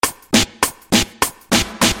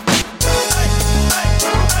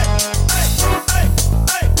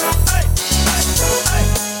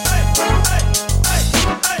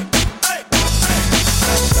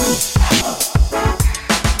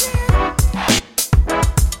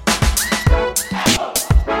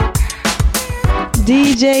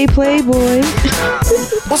DJ Playboy.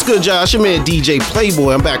 What's good, Josh? Your man DJ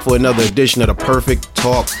Playboy. I'm back for another edition of the Perfect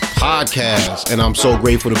Talk podcast, and I'm so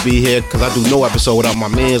grateful to be here because I do no episode without my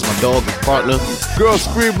mans, my dog, my partner. Girl,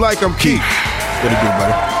 scream like I'm Keith. What it do,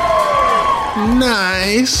 buddy?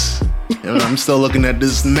 Nice. I'm still looking at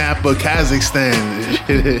this map of Kazakhstan.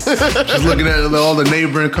 Just looking at all the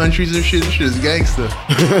neighboring countries and shit. This shit is gangster.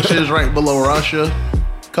 Shit is right below Russia.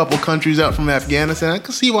 Couple countries out from Afghanistan. I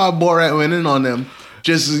can see why Borat went in on them.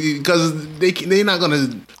 Just because they not gonna.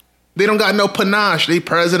 They don't got no panache. They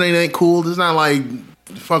president ain't cool. It's not like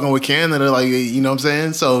fucking with Canada. Like, you know what I'm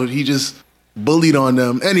saying? So he just bullied on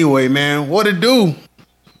them. Anyway, man, what it do?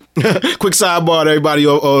 Quick sidebar to everybody,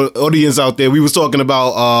 audience out there. We was talking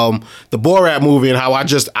about the Borat movie and how I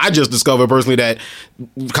just discovered personally that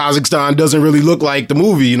Kazakhstan doesn't really look like the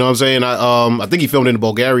movie. You know what I'm saying? I think he filmed it in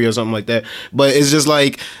Bulgaria or something like that. But it's just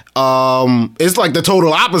like it's like the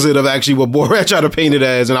total opposite of actually what Borat tried to paint it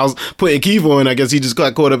as. And I was putting Keith on. I guess he just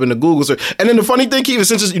got caught up in the Google search. And then the funny thing, Keith, is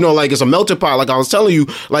since it's, like it's a melting pot, like I was telling you,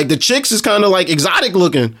 like the chicks is kind of like exotic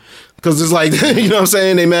looking. Cause it's like, you know what I'm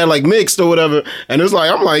saying? They mad like mixed or whatever. And it's like,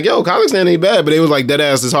 I'm like, yo, Kazakhstan ain't bad. But they was like, dead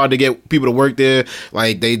ass, it's hard to get people to work there.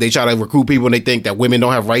 Like they try to recruit people and they think that women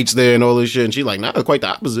don't have rights there and all this shit. And she's like, nah, it's quite the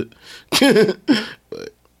opposite.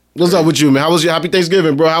 But what's up with you, man? How was your happy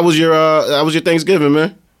Thanksgiving, bro? How was your Thanksgiving,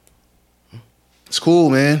 man? It's cool,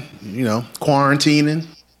 man. You know, quarantining,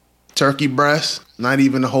 turkey breast, not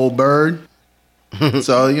even a whole bird.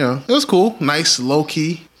 So, you know, it was cool. Nice, low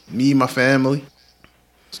key. Me and my family.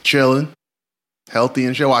 Chilling, healthy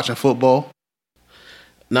and shit, watching football.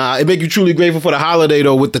 Nah, it make you truly grateful for the holiday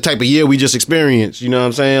though, with the type of year we just experienced. You know what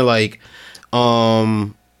I'm saying? Like,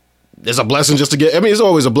 it's a blessing just to get. I mean, it's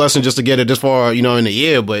always a blessing just to get it this far, in the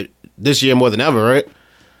year. But this year more than ever, right?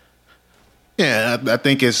 Yeah, I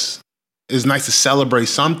think it's nice to celebrate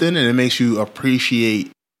something, and it makes you appreciate.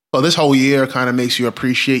 Well, this whole year kind of makes you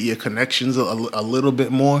appreciate your connections a little bit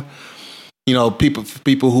more. You know, people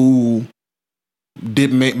who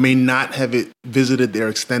may not have visited their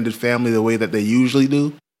extended family the way that they usually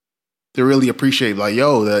do. They really appreciate, like,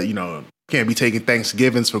 yo, that, can't be taking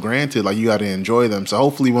Thanksgivings for granted. Like, you got to enjoy them. So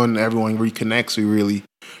hopefully when everyone reconnects, we really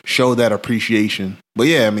show that appreciation. But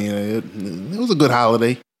yeah, I mean, it was a good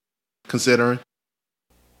holiday, considering.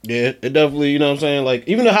 Yeah, it definitely, you know what I'm saying? Like,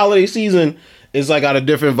 even the holiday season is like got a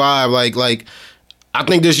different vibe. Like I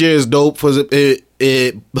think this year is dope for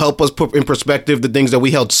it helped us put in perspective the things that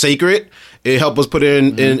we held sacred. It helped us put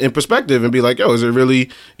it in perspective and be like, yo, is it really,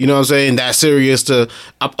 you know what I'm saying, that serious to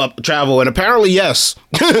up travel? And apparently, yes.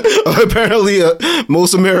 Apparently,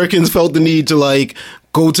 most Americans felt the need to, like,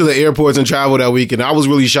 go to the airports and travel that weekend. I was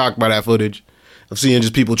really shocked by that footage of seeing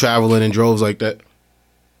just people traveling in droves like that.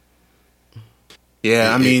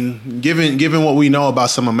 Yeah, I mean, given what we know about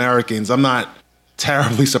some Americans, I'm not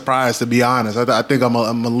terribly surprised, to be honest. I think I'm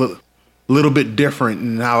a little bit different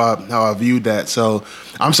in how I viewed that. So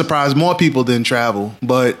I'm surprised more people didn't travel.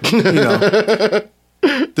 But the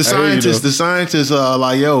scientists are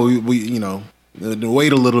like, yo, we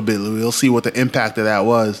wait a little bit. We'll see what the impact of that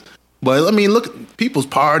was. But I mean, look, people's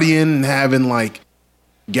partying and having like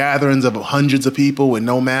gatherings of hundreds of people with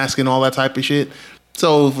no mask and all that type of shit.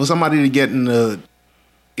 So for somebody to get in the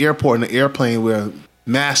airport in the airplane where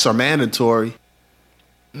masks are mandatory,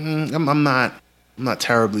 I'm not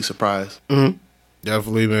terribly surprised. Mm-hmm.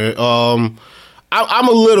 Definitely, man. I'm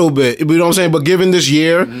a little bit, you know what I'm saying? But given this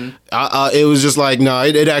year, it was just like,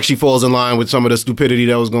 it actually falls in line with some of the stupidity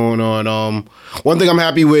that was going on. One thing I'm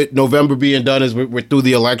happy with November being done is we're through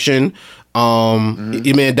the election.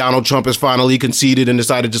 Your man Donald Trump has finally conceded and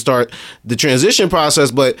decided to start the transition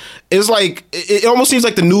process. But it's like, it almost seems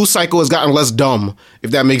like the news cycle has gotten less dumb,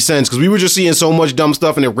 if that makes sense. Because we were just seeing so much dumb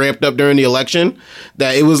stuff and it ramped up during the election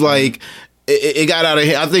that it was like, it got out of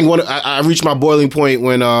hand. I think I reached my boiling point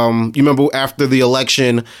when you remember after the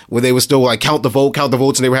election where they were still like count the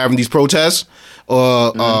votes, and they were having these protests,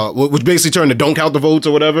 which basically turned to don't count the votes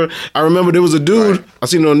or whatever. I remember there was a dude, right. I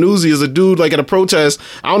seen it on Newsy, as a dude like at a protest.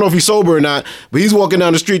 I don't know if he's sober or not, but he's walking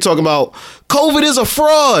down the street talking about COVID is a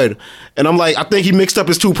fraud. And I'm like, I think he mixed up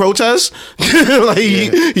his two protests.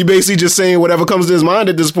 He basically just saying whatever comes to his mind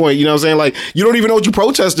at this point. You know what I'm saying? Like, you don't even know what you're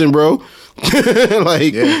protesting, bro.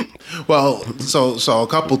 Well, so a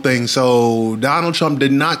couple things. So Donald Trump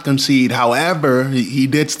did not concede. However, he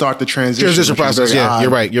did start the transition process. Yeah,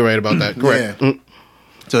 odd. You're right about that. Correct. Yeah.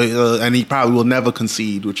 So and he probably will never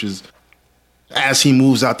concede, which is as he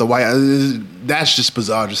moves out the White House. That's just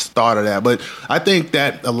bizarre. Just thought of that, but I think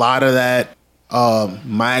that a lot of that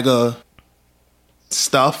MAGA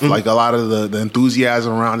stuff, like a lot of the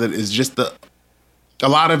enthusiasm around it, is just a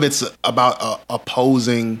lot of it's about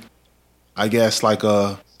opposing I guess, like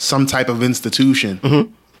some type of institution.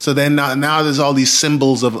 Mm-hmm. So then now there's all these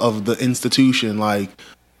symbols of the institution, like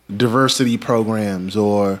diversity programs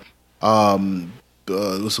or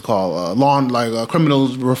what's it called, criminal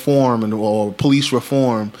reform or police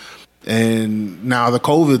reform, and now the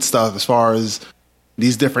COVID stuff as far as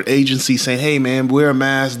these different agencies saying, hey man, wear a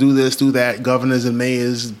mask, do this, do that. Governors and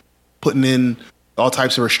mayors putting in all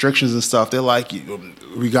types of restrictions and stuff. They're like,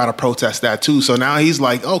 we got to protest that too. So now he's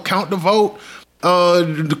like, oh, count the vote.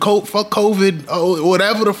 Fuck COVID,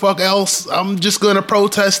 whatever the fuck else. I'm just going to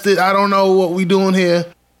protest it. I don't know what we doing here.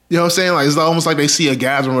 You know what I'm saying? Like, it's almost like they see a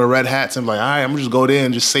gathering with red hats and like, all right, I'm going to just go there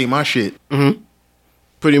and just say my shit. Mm-hmm.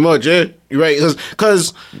 Pretty much, yeah. You're right.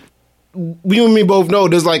 Because you and me both know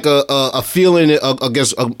there's like a feeling, I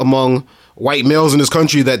guess, among white males in this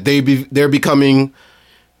country that they're becoming,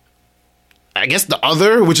 I guess, the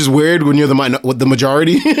other, which is weird when you're the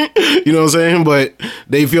majority. You know what I'm saying? But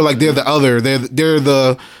they feel like they're the other. They're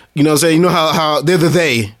the, you know what I'm saying? You know how they're the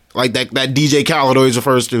they, like that DJ Khaled always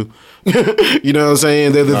refers to. You know what I'm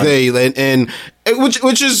saying? They're the right. They, and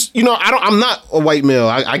which is, you know, I'm not a white male.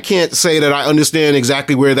 I can't say that I understand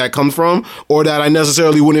exactly where that comes from, or that I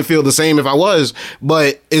necessarily wouldn't feel the same if I was.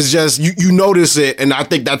 But it's just you notice it, and I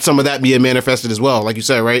think that's some of that being manifested as well. Like you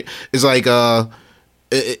said, right? It's like I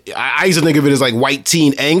used to think of it as like white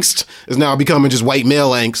teen angst. It's now becoming just white male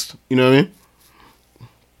angst. You know what I mean?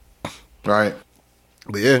 Right.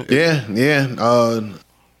 But yeah.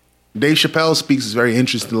 Dave Chappelle speaks very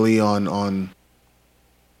interestingly on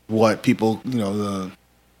what people, you know,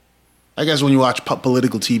 I guess when you watch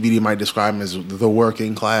political TV, you might describe them as the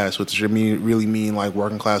working class, which should really mean like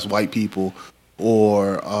working class white people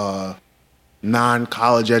or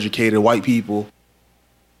non-college educated white people.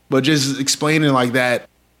 But just explaining like that,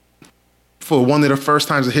 for one of the first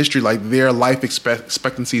times in history, like their life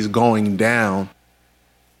expectancy is going down.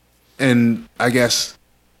 And I guess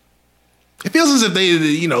it feels as if they,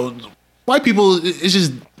 you know, white people, it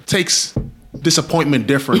just takes disappointment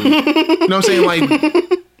differently. You know what I'm saying? Like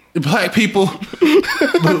black people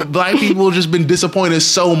just been disappointed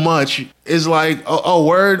so much. It's like, oh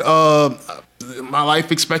word, my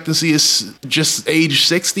life expectancy is just age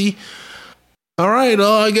 60. All right,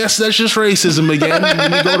 I guess that's just racism again.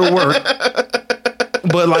 Let me go to work.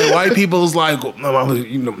 But like white people's like,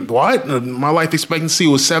 you know, what? My life expectancy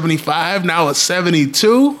was 75. Now it's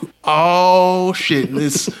 72. Oh shit!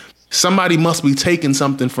 Somebody must be taking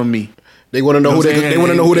something from me. They want to know who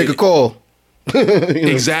they could call.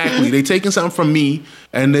 Exactly. They taking something from me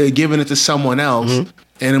and they're giving it to someone else,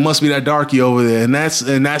 and it must be that darky over there, and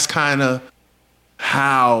that's kind of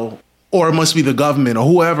how. Or it must be the government or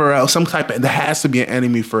whoever else, some type of, there has to be an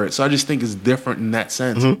enemy for it. So I just think it's different in that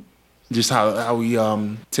sense. Just how we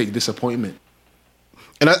take disappointment.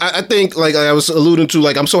 And I think, like I was alluding to,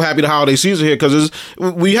 like I'm so happy the holiday season here because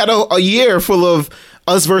we had a year full of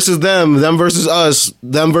us versus them versus us,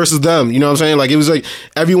 them versus them. You know what I'm saying? Like it was like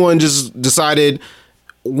everyone just decided,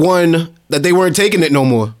 one, that they weren't taking it no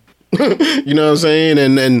more. You know what I'm saying?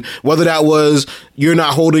 And whether that was you're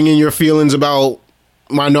not holding in your feelings about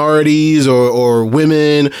minorities or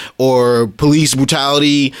women or police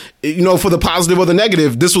brutality, you know, for the positive or the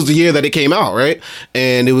negative, this was the year that it came out, right?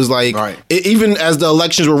 And it was like, even as the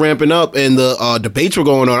elections were ramping up and the debates were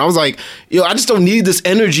going on, I was like, yo, I just don't need this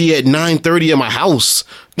energy at 9:30 in my house.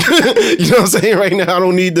 You know what I'm saying? Right now, I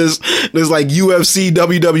don't need this like UFC,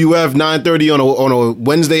 WWF 9:30 on a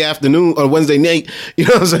Wednesday afternoon or Wednesday night. You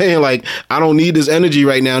know what I'm saying? Like, I don't need this energy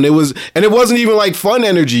right now. And it wasn't even like fun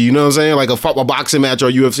energy. You know what I'm saying? Like a boxing match or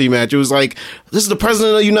a UFC match. It was like, this is the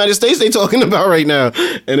president of the United States they talking about right now.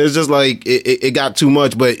 And it's just like, it got too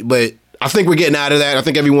much. But I think we're getting out of that. I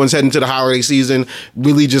think everyone's heading to the holiday season,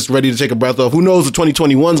 really just ready to take a breath off. Who knows what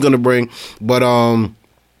 2021 is going to bring? But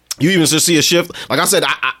you even just see a shift. Like I said,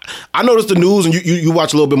 I noticed the news, and you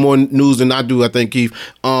watch a little bit more news than I do, I think, Keith.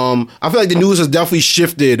 I feel like the news has definitely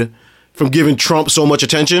shifted from giving Trump so much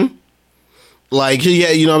attention. Like he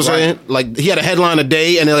had, you know what I'm saying? Like he had a headline a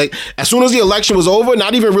day, and like as soon as the election was over,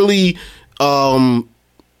 not even really.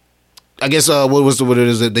 I guess what it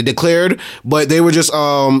is that they declared, but they were just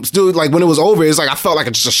still like when it was over. It's like I felt like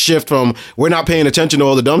it's just a shift from we're not paying attention to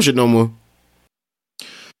all the dumb shit no more.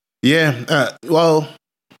 Yeah. Well,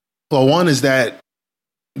 one is that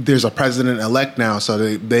there's a president-elect now, so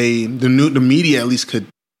the media at least could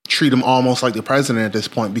treat him almost like the president at this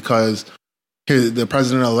point, because the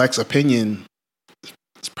president-elect's opinion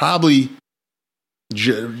is probably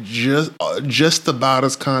just about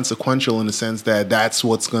as consequential in the sense that that's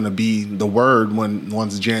what's going to be the word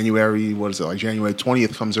once January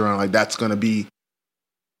 20th comes around. Like that's going to be,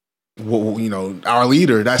 you know, our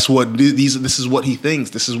leader. That's what this is what he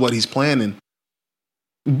thinks. This is what he's planning.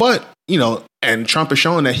 But, and Trump is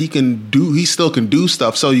showing that he still can do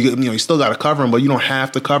stuff. So, you still got to cover him, but you don't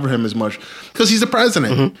have to cover him as much because he's the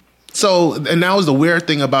president. Mm-hmm. So, and that was the weird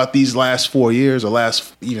thing about these last 4 years or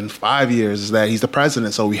last even 5 years is that he's the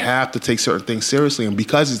president. So we have to take certain things seriously. And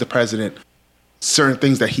because he's the president, certain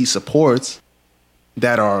things that he supports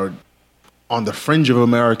that are on the fringe of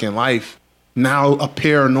American life now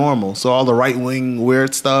appear normal. So all the right-wing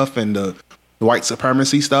weird stuff and the white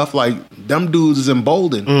supremacy stuff, like them dudes is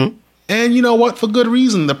emboldened. Mm-hmm. And you know what? For good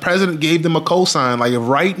reason. The president gave them a cosign. Like if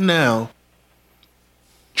right now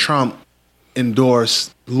Trump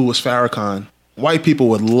endorsed Louis Farrakhan, white people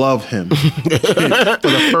would love him for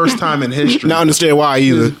the first time in history. Not understand why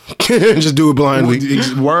either. Just do it blindly.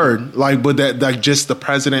 Word. But that just the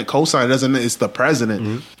president cosign doesn't mean it's the president.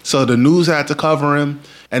 Mm-hmm. So the news had to cover him.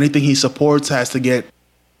 Anything he supports has to gets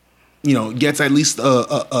at least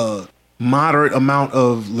a moderate amount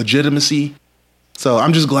of legitimacy. So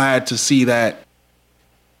I'm just glad to see that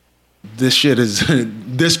this shit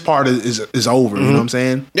this part is over. Mm-hmm. You know what I'm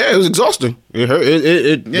saying? Yeah, it was exhausting.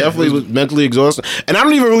 It definitely was mentally exhausting. And I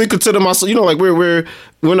don't even really consider myself, we're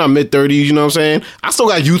not mid-30s, you know what I'm saying? I still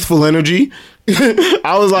got youthful energy.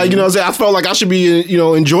 I was like, I felt like I should be,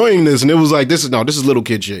 enjoying this. And it was like, this is little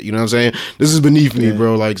kid shit. You know what I'm saying? This is beneath me,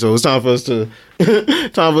 bro. Like, so it's time for us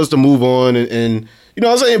to move on and you know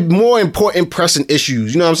what I'm saying? More important pressing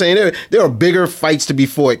issues. You know what I'm saying? There are bigger fights to be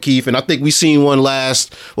fought, Keith. And I think we seen one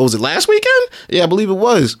last weekend? Yeah, I believe it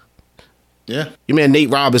was. Yeah. Your man Nate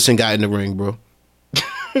Robinson got in the ring, bro.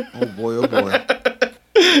 Oh boy.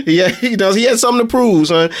 Yeah, he had something to prove,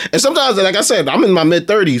 son. And sometimes, like I said, I'm in my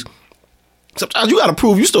mid-30s. Sometimes you got to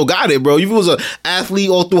prove you still got it, bro. You was an athlete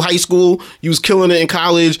all through high school. You was killing it in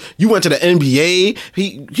college. You went to the NBA.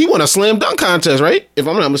 He won a slam dunk contest, right? If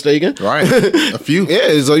I'm not mistaken. Right. A few.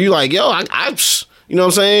 Yeah, so you like, yo, I you know what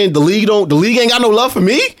I'm saying? The league ain't got no love for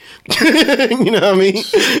me. You know what I mean?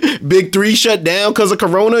 Big Three shut down because of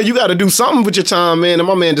Corona. You got to do something with your time, man. And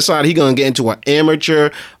my man decided he going to get into an amateur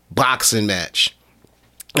boxing match.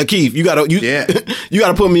 Keith, you gotta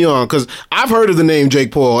put me on because I've heard of the name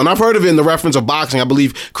Jake Paul and I've heard of it in the reference of boxing. I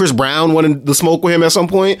believe Chris Brown wanted to smoke with him at some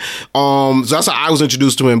point. So that's how I was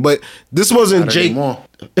introduced to him. But this wasn't Jake.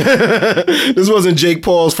 This wasn't Jake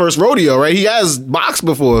Paul's first rodeo, right? He has boxed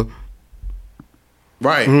before,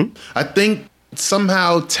 right? Mm-hmm. I think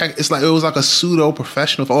somehow it's like it was like a pseudo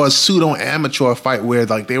professional or a pseudo amateur fight where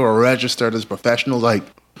like they were registered as professionals, like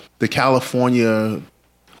the California.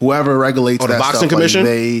 Whoever regulates that boxing stuff, commission?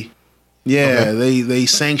 They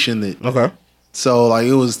sanctioned it. Okay. So like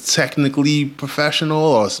it was technically professional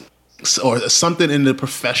or something in the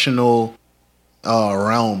professional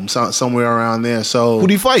realm, somewhere around there. So who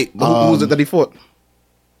did he fight? Who was it that he fought?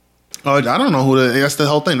 I don't know that's the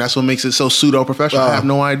whole thing. That's what makes it so pseudo professional. I have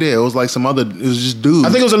no idea. It was like it was just dudes. I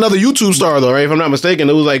think it was another YouTube star though, right? If I'm not mistaken,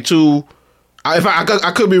 it was like two.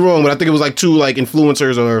 I could be wrong, but I think it was like two like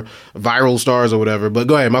influencers or viral stars or whatever. But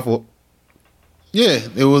go ahead, my fault. Yeah,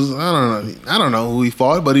 it was. I don't know who he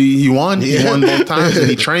fought, but he won. He won both times, and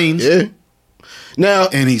he trains. Yeah. Now,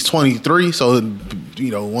 and he's 23, so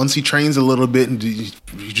once he trains a little bit, and he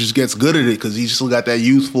just gets good at it because he's still got that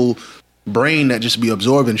youthful brain that just be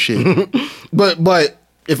absorbing shit. But.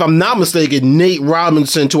 If I'm not mistaken, Nate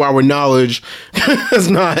Robinson, to our knowledge, has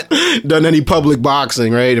not done any public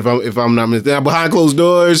boxing, right? If I'm not mistaken, behind closed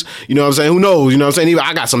doors, you know what I'm saying? Who knows? You know what I'm saying? Even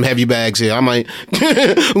I got some heavy bags here. I might,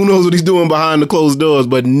 who knows what he's doing behind the closed doors,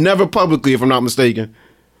 but never publicly, if I'm not mistaken.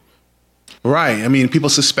 Right. I mean, people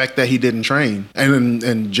suspect that he didn't train,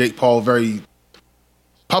 and Jake Paul very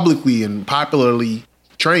publicly and popularly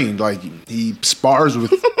trained. Like he spars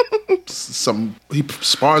with. He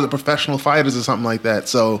spars with professional fighters or something like that.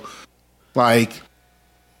 So, like,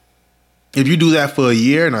 if you do that for a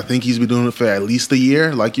year, and I think he's been doing it for at least a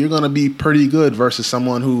year, like you're gonna be pretty good versus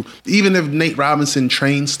someone who, even if Nate Robinson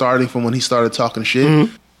trained starting from when he started talking shit,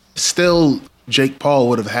 still Jake Paul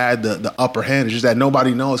would have had the upper hand. It's just that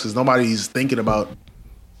nobody knows because nobody's thinking about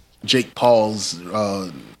Jake Paul's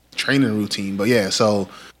training routine. But yeah, so.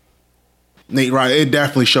 It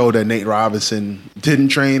definitely showed that Nate Robinson didn't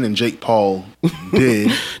train and Jake Paul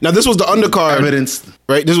did. Now this was the undercard evidence,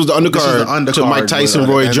 right? This was the undercard to Mike Tyson,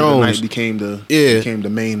 Roy Jones. Became the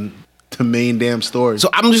main damn story. So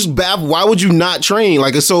I'm just baffled. Why would you not train?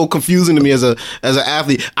 Like it's so confusing to me as an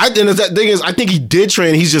athlete. I think he did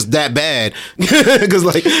train. He's just that bad because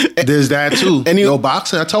like there's that too. And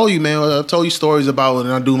boxing. I told you, man. I told you stories about when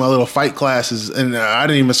I do my little fight classes, and I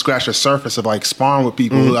didn't even scratch the surface of like sparring with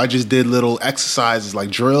people. Mm-hmm. I just did little exercises like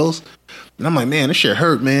drills. And I'm like, man, this shit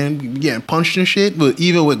hurt, man. You getting punched and shit. But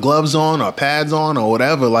even with gloves on or pads on or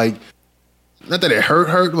whatever, like not that it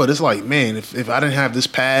hurt, but it's like, man, if I didn't have this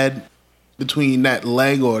pad between that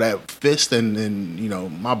leg or that fist and you know,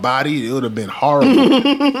 my body, it would have been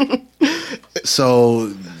horrible.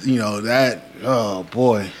 So, you know, that, oh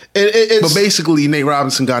boy. But basically, Nate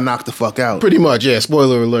Robinson got knocked the fuck out. Pretty much, yeah.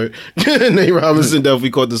 Spoiler alert. Nate Robinson definitely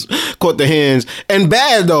caught the hands. And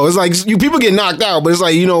bad, though. It's like, people get knocked out, but it's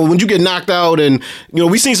like, you know, when you get knocked out and, you know,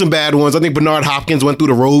 we've seen some bad ones. I think Bernard Hopkins went through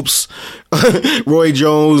the ropes. Roy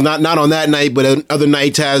Jones, not on that night, but other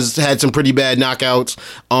nights has had some pretty bad knockouts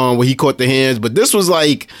where he caught the hands. But this was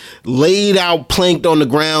like laid out, planked on the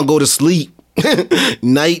ground, go to sleep.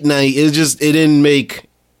 Night. It didn't make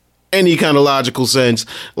any kind of logical sense,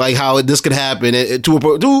 like how this could happen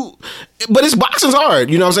but it's boxing's hard,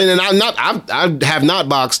 you know what I'm saying? And I have not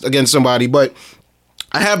boxed against somebody, but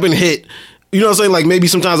I have been hit, you know what I'm saying? Like maybe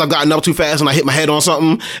sometimes I've gotten up too fast and I hit my head on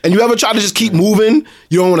something, and you ever try to just keep moving,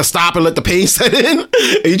 you don't want to stop and let the pain set in,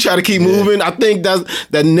 and you try to keep moving. I think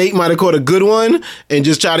that Nate might have caught a good one and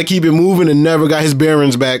just try to keep it moving and never got his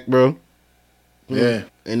bearings back, bro. Yeah.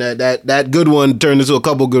 And that good one turned into a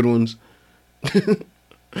couple good ones.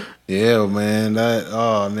 Yeah, man.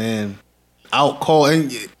 Out cold.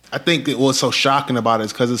 And I think what's so shocking about it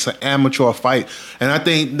is because it's an amateur fight. And I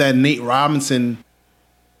think that Nate Robinson,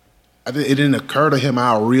 it didn't occur to him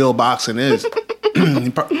how real boxing is.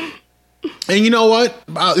 And you know what?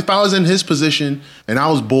 If I was in his position and I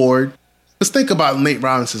was bored, let's think about Nate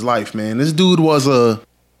Robinson's life, man. This dude was a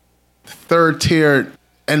third-tier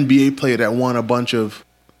NBA player that won a bunch of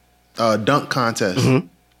dunk contests. Mm-hmm.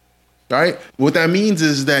 Right? What that means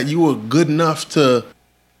is that you were good enough to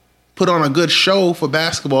put on a good show for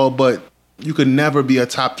basketball, but you could never be a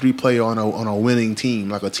top 3 player on a winning team,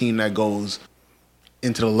 like a team that goes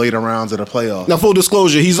into the later rounds of the playoffs. Now, full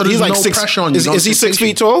disclosure, he's like no 6. Pressure on you. Is he 6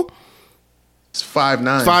 feet tall? It's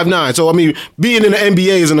 5'9". 5'9". So I mean, being in the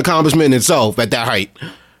NBA is an accomplishment in itself at that height.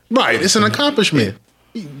 Right, it's an accomplishment.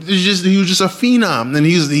 Yeah. He was just a phenom, and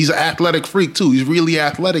he's an athletic freak too. He's really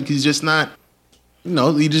athletic. He's just not. You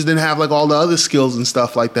know, he just didn't have like all the other skills and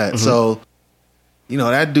stuff like that. Mm-hmm. So, you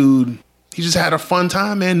know, that dude, he just had a fun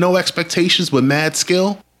time, man. No expectations, but mad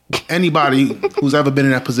skill. Anybody who's ever been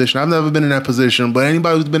in that position, I've never been in that position, but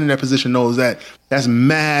anybody who's been in that position knows that that's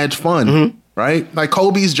mad fun, right? Like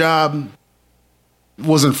Kobe's job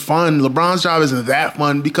wasn't fun. LeBron's job isn't that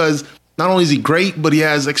fun because not only is he great, but he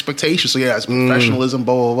has expectations. So he has professionalism,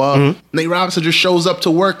 blah, blah, blah. Mm-hmm. Nate Robinson just shows up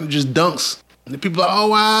to work and just dunks. And people are like, oh,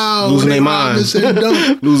 wow. Losing their mind.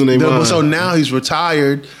 Losing their mind. So now he's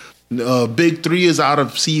retired. Big 3 is out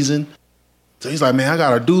of season. So he's like, man, I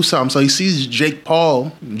got to do something. So he sees Jake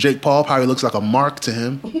Paul. Jake Paul probably looks like a mark to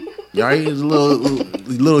him. Right? He's a little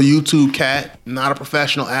YouTube cat, not a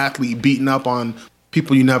professional athlete, beating up on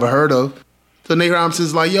people you never heard of. So Nate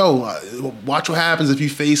Robinson's like, yo, watch what happens if you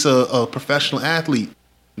face a professional athlete.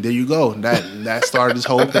 There you go. That started this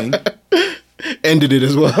whole thing. Ended it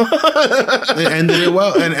as well.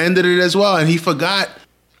 Ended it as well. And he forgot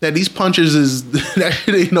that these punches that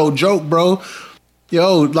shit ain't no joke, bro.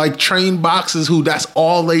 Yo, like trained boxers who that's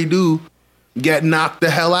all they do get knocked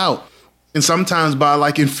the hell out. And sometimes by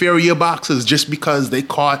like inferior boxers just because they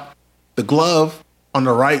caught the glove on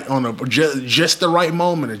just the right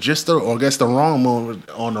moment, or I guess the wrong moment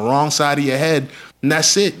on the wrong side of your head, and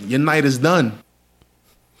that's it. Your night is done.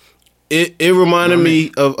 It reminded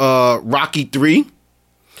me of Rocky 3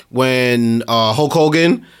 when Hulk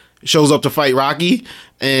Hogan shows up to fight Rocky,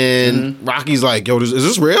 and Rocky's like, yo, is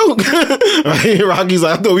this real? Right? Rocky's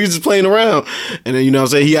like, I thought we were just playing around. And then, you know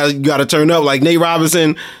what I'm saying, you got to turn up. Like Nate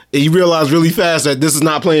Robinson, he realized really fast that this is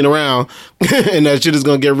not playing around and that shit is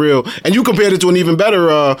going to get real. And you compared it to an even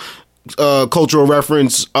better cultural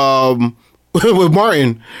reference with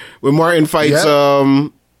Martin. When Martin fights,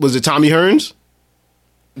 was it Tommy Hearns?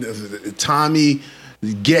 Tommy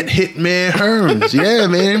Get Hitman Hearns. Yeah,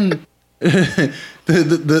 man.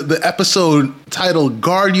 The episode titled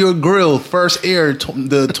Guard Your Grill first aired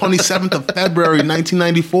the 27th of February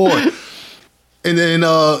 1994. And then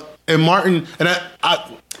and Martin and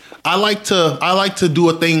I like to do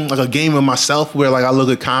a thing like a game of myself where like I look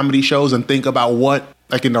at comedy shows and think about what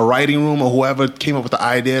like in the writing room or whoever came up with the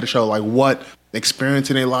idea to show like what experience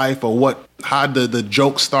in their life or how did the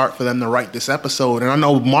jokes start for them to write this episode. And I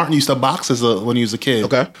know Martin used to box when he was a kid.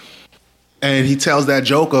 Okay. And he tells that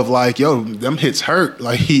joke of like, yo, them hits hurt.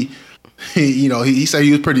 Like he said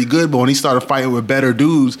he was pretty good, but when he started fighting with better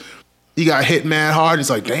dudes, he got hit mad hard. It's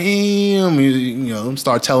like, damn,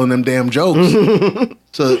 start telling them damn jokes.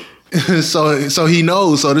 So he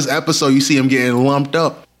knows. So this episode, you see him getting lumped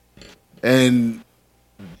up. And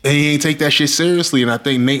And he ain't take that shit seriously. And I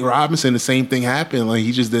think Nate Robinson, the same thing happened. Like,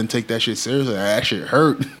 he just didn't take that shit seriously. That shit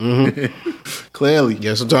hurt. Clearly.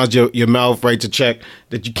 Yeah, sometimes your mouth writes a check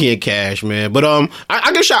that you can't cash, man. But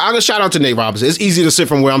I can shout out to Nate Robinson. It's easy to sit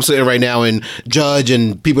from where I'm sitting right now and judge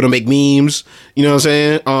and people to make memes. You know what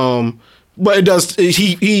I'm saying? But it does.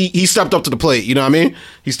 He stepped up to the plate. You know what I mean?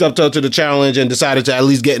 He stepped up to the challenge and decided to at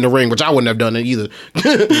least get in the ring, which I wouldn't have done it either.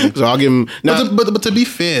 So I'll give him. Now, but to be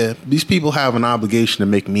fair, these people have an obligation to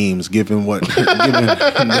make memes, given what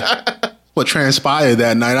what transpired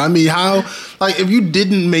that night. I mean, how, like, if you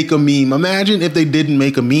didn't make a meme, imagine if they didn't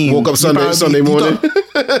make a meme. Woke up Sunday morning.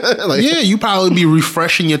 Like, yeah, you probably be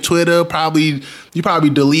refreshing your Twitter. You probably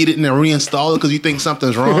delete it and then reinstall it because you think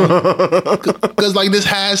something's wrong. Because like, this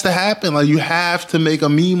has to happen. Like, you have to make a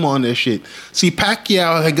meme on this shit. See,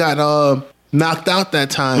 Pacquiao had got knocked out that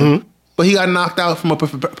time. But he got knocked out from a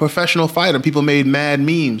professional fighter. People made mad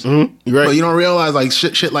memes. Right. But you don't realize, like,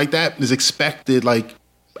 shit like that is expected, like,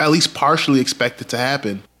 at least partially expected to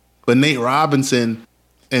happen. But Nate Robinson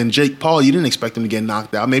and Jake Paul, you didn't expect him to get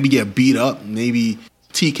knocked out. Maybe get beat up. Maybe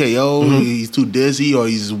TKO. He's too dizzy or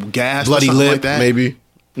he's gassed. Bloody or something lip, like that. maybe.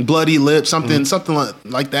 Bloody lip, something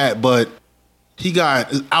like that. But he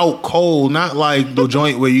got out cold, not like the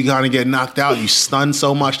joint where you kind of get knocked out. You stunned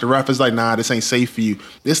so much, the ref is like, nah, this ain't safe for you.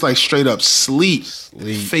 It's like straight up sleep.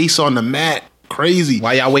 Face on the mat. Crazy.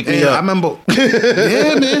 Why y'all wake me up? I remember,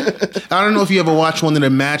 yeah, man. I don't know if you ever watched one of the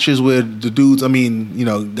matches where the dudes, I mean, you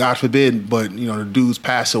know, God forbid, but, you know, the dudes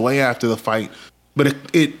pass away after the fight. But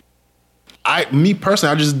me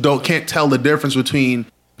personally, I just can't tell the difference between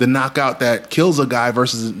the knockout that kills a guy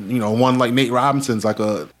versus, you know, one like Nate Robinson's, like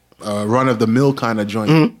a run of the mill kind of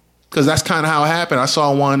joint. Because that's kind of how it happened. I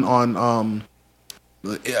saw one on,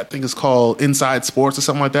 I think it's called Inside Sports or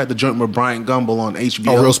something like that. The joint with Bryant Gumbel on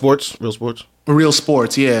HBO. Oh, Real Sports? Real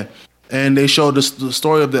Sports, yeah. And they showed the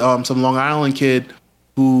story of some Long Island kid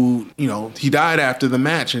who, you know, he died after the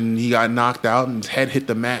match and he got knocked out and his head hit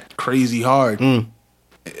the mat crazy hard.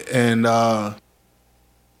 And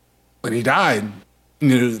when he died, you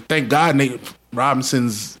know, thank God Nate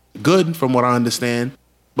Robinson's good from what I understand.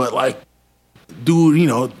 But like, dude, you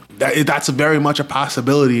know, that's very much a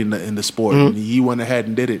possibility in the sport. And he went ahead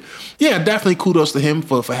and did it. Yeah, definitely kudos to him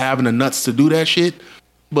for having the nuts to do that shit.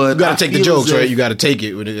 But you gotta take the jokes, right? You gotta take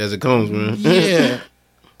it as it comes, man. Yeah.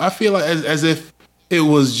 I feel like as if it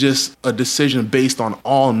was just a decision based on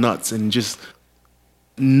all nuts and just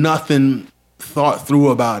nothing thought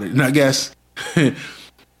through about it. And I guess,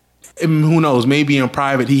 who knows, maybe in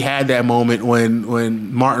private he had that moment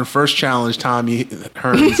when Martin first challenged Tommy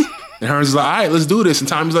Hearns. And Hearns is like, all right, let's do this. And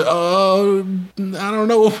Tommy's like, I don't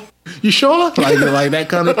know. You sure? Like that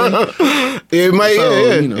kind of thing? It might,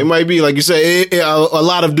 you know. It might be. Like you say, a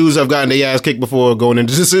lot of dudes have gotten their ass kicked before going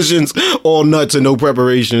into decisions, all nuts and no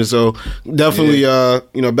preparation. So definitely,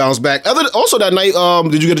 bounce back. Also that night,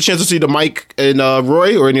 did you get a chance to see the Mike and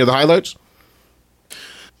Roy or any of the highlights?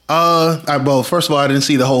 Well, first of all, I didn't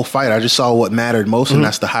see the whole fight. I just saw what mattered most, and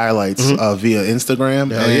that's the highlights via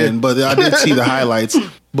Instagram. But I did see the highlights.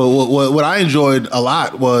 But what I enjoyed a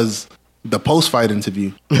lot was the post-fight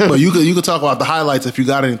interview. But you could talk about the highlights if you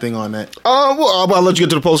got anything on that. Well, I'll let you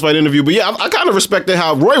get to the post-fight interview. But yeah, I kind of respected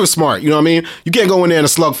how Roy was smart. You know what I mean? You can't go in there in a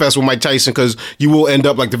slugfest with Mike Tyson because you will end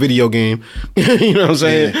up like the video game. You know what I'm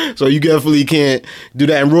saying? Yeah. So you definitely can't do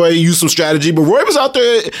that. And Roy used some strategy. But Roy was out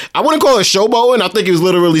there, I wouldn't call it showboating. I think it was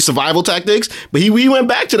literally survival tactics. But he went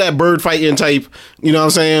back to that bird fighting type, you know what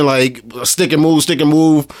I'm saying? Like stick and move.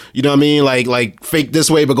 You know what I mean? Like fake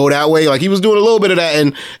this way but go that way. Like he was doing a little bit of that,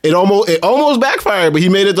 and it almost backfired, but he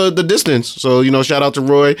made it the distance. So, you know, shout out to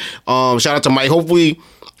Roy. Shout out to Mike. Hopefully,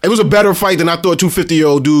 it was a better fight than I thought 2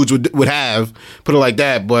 50-year-old dudes would have. Put it like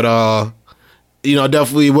that. But, you know,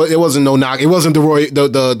 definitely, it wasn't no knock. It wasn't the Roy,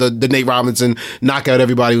 the Nate Robinson knockout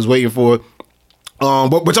everybody was waiting for.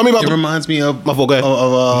 But tell me about. It reminds me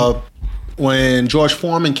of when George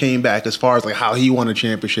Foreman came back. As far as like how he won a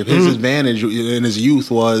championship, his advantage in his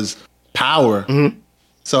youth was power.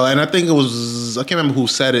 So, and I think it was, I can't remember who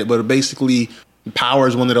said it, but basically power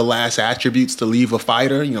is one of the last attributes to leave a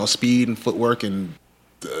fighter. You know, speed and footwork and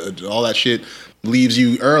all that shit leaves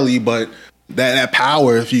you early. But that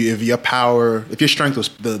power, if your strength was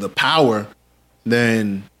the power,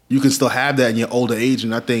 then you can still have that in your older age.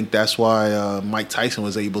 And I think that's why Mike Tyson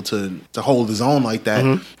was able to hold his own like that.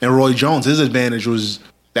 And Roy Jones, his advantage was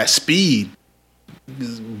that speed.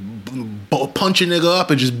 Punch a nigga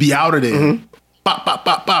up and just be out of there. Pop, pop,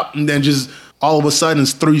 pop, pop. And then just all of a sudden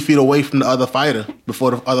it's 3 feet away from the other fighter before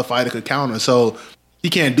the other fighter could counter. So he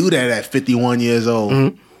can't do that at 51 years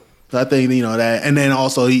old. So I think, you know, that. And then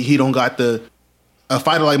also he don't got the a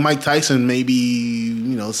fighter like Mike Tyson, maybe,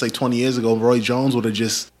 let's say 20 years ago, Roy Jones would have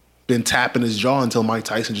just been tapping his jaw until Mike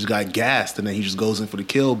Tyson just got gassed, and then he just goes in for the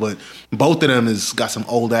kill. But both of them has got some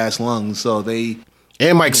old ass lungs, so they.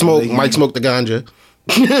 And Mike smoked. Mike smoked the ganja.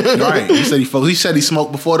 Right. He said he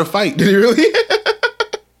smoked before the fight. Did he really?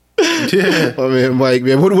 Yeah. Oh man, Mike,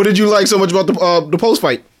 man, what did you like so much about the post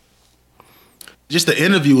fight? Just the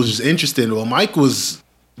interview was just interesting. Well, Mike was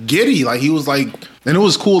giddy, like he was like, and it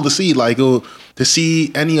was cool to see, like to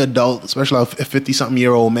see any adult, especially a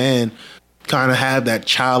 50-something-year-old man, kind of have that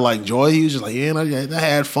childlike joy. He was just like, yeah, I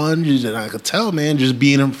had fun. And I could tell, man, just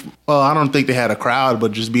being in. Well, I don't think they had a crowd,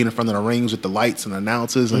 but just being in front of the rings with the lights and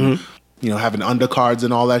announcers and having undercards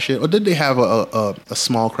and all that shit. Or did they have a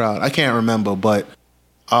small crowd? I can't remember, but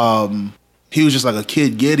he was just like a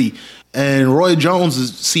kid giddy. And Roy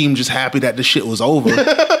Jones seemed just happy that the shit was over.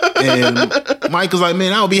 And Mike was like,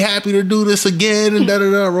 man, I'll be happy to do this again. And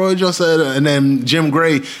da-da-da. Roy Jones said, and then Jim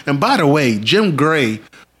Gray. And by the way, Jim Gray,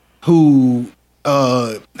 who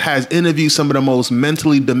has interviewed some of the most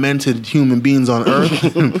mentally demented human beings on earth,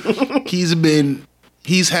 he's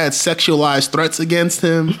had sexualized threats against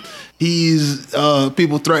him. He's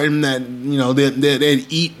people threaten that, they'd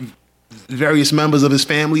eat various members of his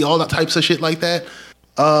family, all that types of shit like that.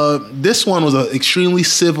 This one was extremely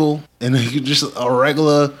civil and just a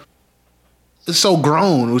regular, so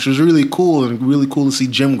grown, which was really cool, and really cool to see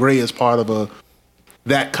Jim Gray as part of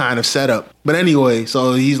that kind of setup. But anyway,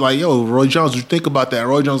 so he's like, yo, Roy Jones, what you think about that?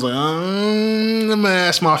 Roy Jones like, I'm gonna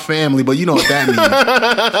ask my family, but you know what that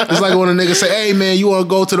means. It's like when a nigga say, hey man, you wanna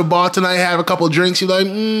go to the bar tonight, have a couple drinks? You're like,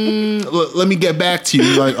 let me get back to you.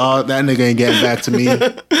 You're like, oh, that nigga ain't getting back to me.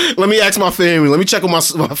 Let me ask my family. Let me check with my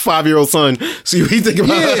 5-year-old son, see what he think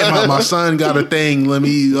about it. Yeah, my son got a thing. Let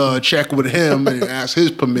me check with him and ask his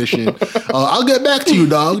permission. I'll get back to you,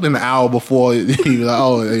 dog. Then an hour before, you're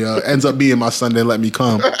like, ends up being my son, they let me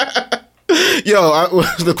come. Yo,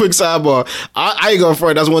 the quick sidebar. I ain't gonna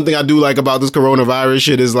front. That's one thing I do like about this coronavirus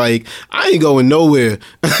shit is like, I ain't going nowhere.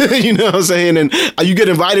 You know what I'm saying? And you get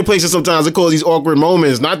invited places sometimes that cause these awkward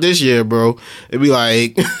moments. Not this year, bro. It'd be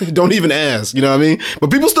like, don't even ask. You know what I mean?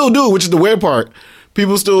 But people still do, which is the weird part.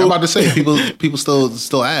 People still. I'm about to say, people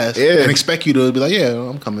still ask and expect you to be like, yeah,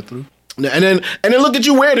 I'm coming through. And then look at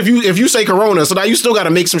you weird if you say corona, so now you still got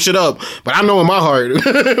to make some shit up. But I know in my heart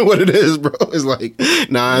what it is, bro. It's like,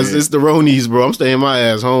 nah, it's the Ronies, bro. I'm staying my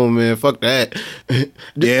ass home, man. Fuck that.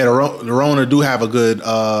 Yeah, the Rona do have a good,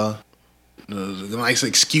 nice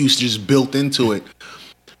excuse just built into it.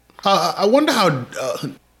 I wonder how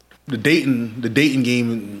the dating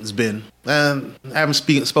game has been. I haven't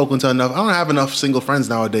spoken to enough. I don't have enough single friends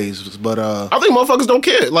nowadays, but I think motherfuckers don't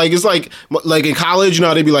care. Like, it's like in college, you know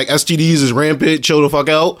how they be like, STDs is rampant, chill the fuck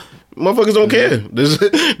out. Motherfuckers don't care.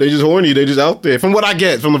 They just horny. They just out there. From what I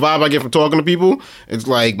get, from the vibe I get from talking to people, it's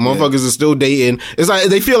like motherfuckers are still dating. It's like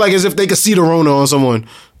they feel like as if they could see the Rona on someone.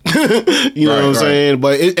 You know what I'm saying?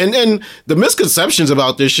 But and the misconceptions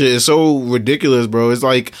about this shit is so ridiculous, bro. It's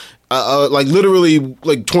like literally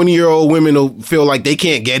like 20-year-old women will feel like they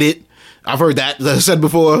can't get it. I've heard that said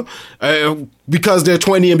before, because they're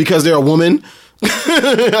 20 and because they're a woman.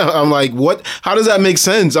 I'm like, what? How does that make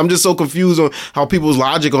sense? I'm just so confused on how people's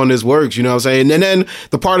logic on this works. You know what I'm saying? And then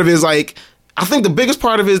the part of it is like, I think the biggest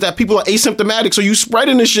part of it is that people are asymptomatic, so you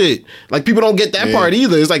spreading the shit. Like, people don't get that part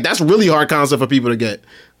either. It's like, that's really hard concept for people to get.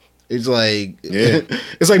 It's like,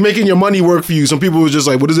 it's like making your money work for you. Some people was just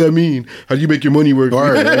like, what does that mean? How do you make your money work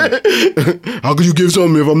for you? How could you give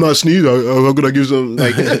something if I'm not sneezing? How could I give something?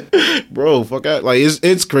 Like, bro, fuck out. Like,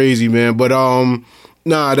 it's crazy, man. But,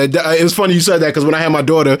 nah, it was funny you said that, because when I had my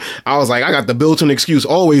daughter, I was like, I got the built-in excuse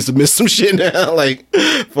always to miss some shit now. Like,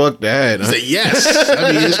 fuck that. Say yes.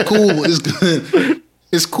 I mean, it's cool. It's good.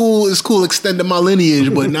 It's cool extending my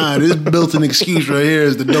lineage, but nah, this built-in excuse right here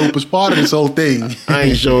is the dopest part of this whole thing. I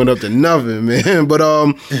ain't showing up to nothing, man. But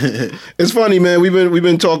it's funny, man. We've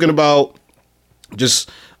been talking about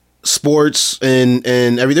just sports and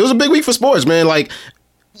everything. It was a big week for sports, man. Like,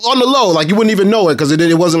 on the low, like, you wouldn't even know it because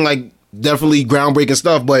it wasn't like definitely groundbreaking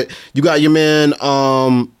stuff. But you got your man,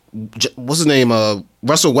 what's his name?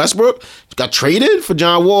 Russell Westbrook got traded for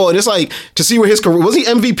John Wall, and it's like, to see where his career was. He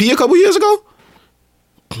MVP a couple years ago.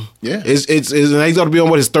 Yeah, it's he's got to be on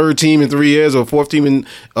his third team in 3 years, or third team in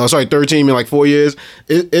like 4 years.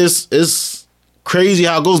 It's crazy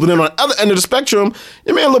how it goes. But then on the other end of the spectrum,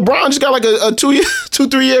 your man LeBron just got like a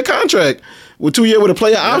 3 year contract with 2 year with a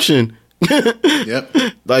player option. Yep,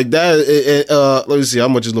 like that. Let me see, how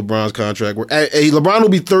much is LeBron's contract? LeBron will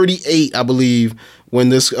be 38, I believe, when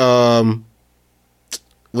this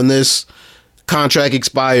contract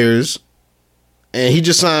expires. And he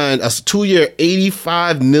just signed a 2-year,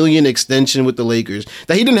 $85 million extension with the Lakers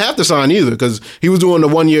that he didn't have to sign either because he was doing the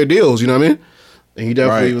 1-year deals. You know what I mean? And he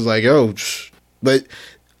definitely was like, "Yo," but.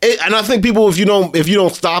 And I think people, if you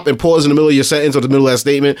don't stop and pause in the middle of your sentence or the middle of that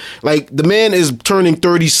statement, like the man is turning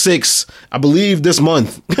 36, I believe, this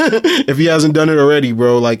month. If he hasn't done it already,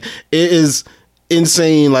 bro, like it is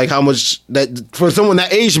insane. Like how much that for someone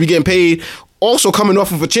that age to be getting paid. Also coming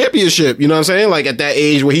off of a championship, you know what I'm saying? Like at that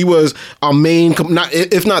age where he was a main,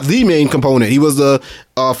 if not the main component, he was the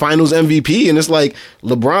Finals MVP, and it's like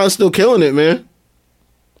LeBron's still killing it, man.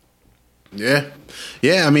 Yeah.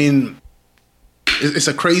 I mean. It's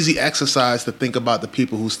a crazy exercise to think about the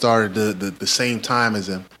people who started the same time as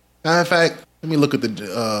him. Matter of fact, let me look at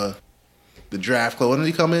the draft club. When did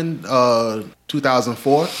he come in?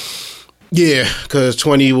 2004? Yeah, because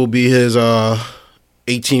 20 will be his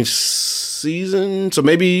 18th season. So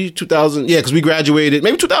maybe 2000. Yeah, because we graduated.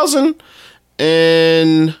 Maybe 2000.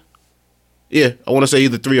 And yeah, I want to say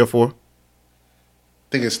either 3 or 4. I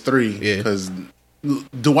think it's 3. Yeah. Because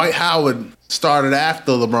Dwight Howard started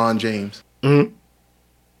after LeBron James. Mm-hmm.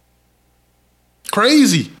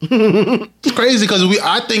 Crazy. It's crazy because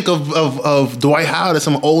I think of Dwight Howard as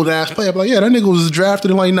some old ass player. I'm like, yeah, that nigga was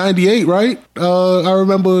drafted in like 98, right? I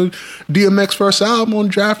remember DMX first album on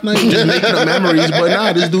draft night, just making up memories. But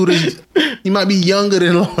nah, this dude he might be younger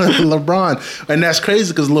than LeBron, and that's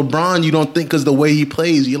crazy because LeBron, you don't think because the way he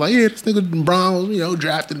plays, you're like, yeah, this nigga LeBron was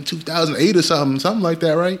drafted in 2008 or something like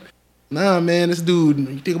that, right? Nah, man, this dude.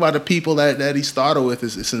 You think about the people that he started with,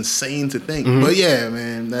 it's insane to think. Mm-hmm. But yeah,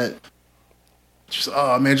 man, just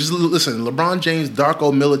listen. LeBron James,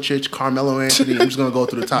 Darko Milicic, Carmelo Anthony. I'm just gonna go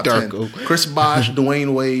through the top 10. Chris Bosh,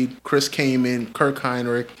 Dwayne Wade, Chris Kaman, Kirk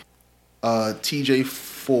Heinrich, T.J.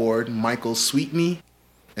 Ford, Michael Sweetney,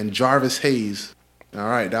 and Jarvis Hayes. All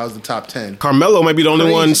right, that was the top 10. Carmelo might be the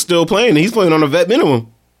only one still playing. He's playing on a vet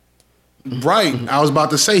minimum. Right. I was about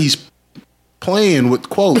to say he's playing with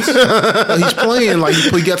quotes. He's playing like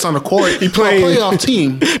he gets on the court. He playing a playoff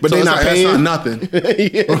team, but so they're not paying. That's not nothing.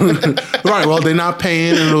 Right. Well, they're not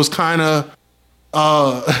paying, and it was kind of.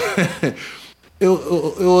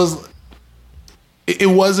 It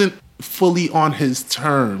wasn't fully on his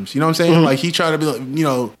terms. You know what I'm saying? Mm-hmm. Like he tried to be like,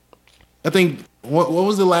 I think. What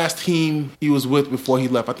was the last team he was with before he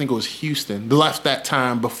left? I think it was Houston. They left that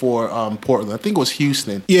time before Portland. I think it was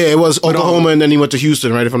Houston. Yeah, it was Oklahoma, and then he went to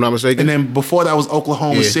Houston, right? If I'm not mistaken. And then before that was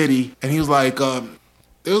Oklahoma City, and he was like,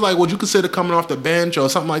 it was like, would you consider coming off the bench or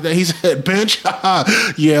something like that? He said, bench?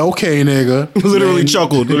 Yeah, okay, nigga. Literally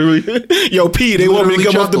chuckled. Literally. Yo, P, they want me to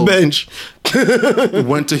come off the bench.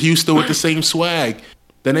 Went to Houston with the same swag.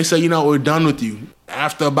 Then they said, we're done with you.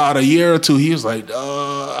 After about a year or two, he was like,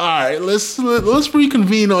 all right, let's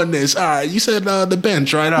reconvene on this. All right, you said the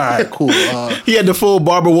bench, right? All right, cool. He had the full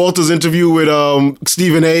Barbara Walters interview with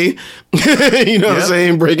Stephen A. You know what I'm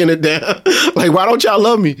saying? Breaking it down. Like, why don't y'all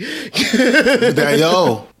love me?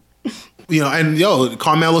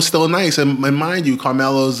 Carmelo's still nice. And mind you,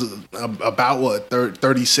 Carmelo's about,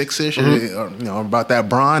 36-ish, or about that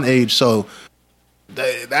Bron age. So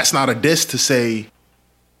that's not a diss to say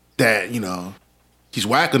that, he's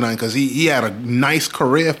whack or nothing, because he had a nice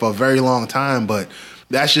career for a very long time, but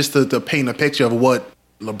that's just to paint a picture of what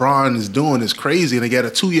LeBron is doing is crazy. And to get a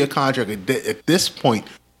 2-year contract at this point,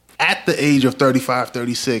 at the age of 35,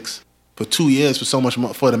 36, for 2 years for so much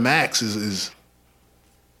for the max is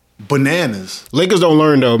bananas. Lakers don't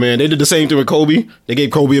learn though, man. They did the same thing with Kobe. They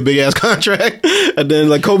gave Kobe a big ass contract, and then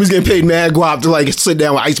like Kobe's getting paid mad guap to like sit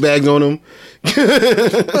down with ice bags on him.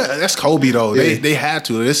 That's Kobe though. Yeah. They had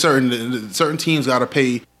to. There's certain teams got to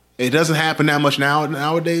pay. It doesn't happen that much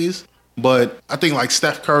nowadays. But I think like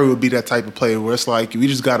Steph Curry would be that type of player where it's like we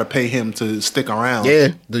just got to pay him to stick around. Yeah,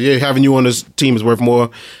 having you on this team is worth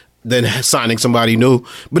more than signing somebody new.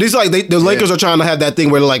 But it's like the Lakers are trying to have that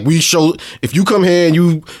thing where like if you come here and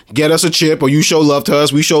you get us a chip or you show love to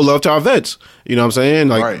us, we show love to our vets. You know what I'm saying?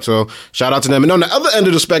 Like, right. So shout out to them. And on the other end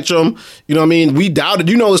of the spectrum, you know what I mean? We doubted,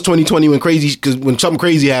 it's 2020 when something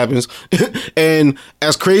crazy happens. And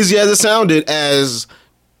as crazy as it sounded, as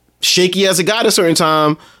shaky as it got at a certain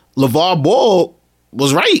time, LeVar Ball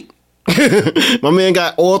was right. My man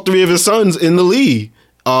got all 3 of his sons in the league.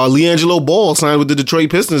 LiAngelo Ball signed with the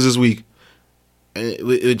Detroit Pistons this week,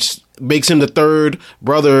 which makes him the 3rd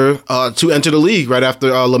brother to enter the league right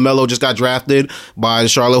after LaMelo just got drafted by the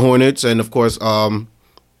Charlotte Hornets, and of course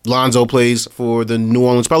Lonzo plays for the New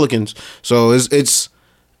Orleans Pelicans. So it's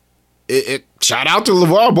shout out to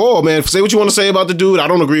LeVar Ball, man. Say what you want to say about the dude. I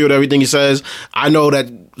don't agree with everything he says. I know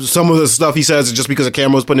that some of the stuff he says is just because a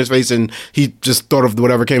camera was put in his face and he just thought of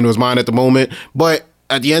whatever came to his mind at the moment, but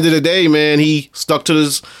at the end of the day, man, he stuck to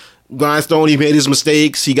his grindstone. He made his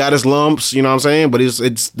mistakes. He got his lumps. You know what I'm saying? But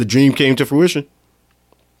it's the dream came to fruition.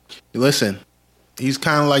 Listen, he's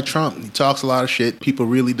kind of like Trump. He talks a lot of shit. People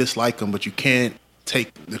really dislike him, but you can't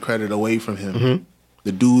take the credit away from him. Mm-hmm.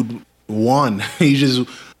 The dude won.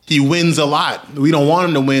 He wins a lot. We don't want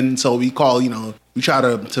him to win, so we try to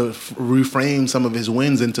reframe some of his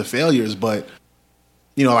wins into failures. But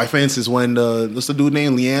like for instance, when what's the dude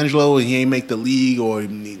named LiAngelo, and he ain't make the league, or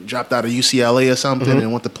he dropped out of UCLA or something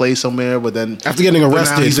and went to play somewhere, but then after getting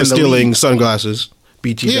arrested for stealing sunglasses,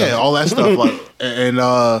 BT. Yeah, all that stuff. And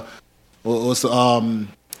what's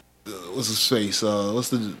his face? What's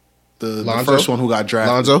the first one who got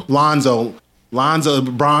drafted? Lonzo.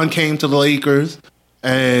 Bron came to the Lakers,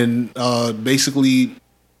 and basically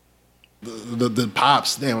the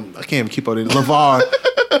Pops. Damn, I can't even keep up with it. LeVar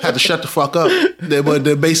had to shut the fuck up.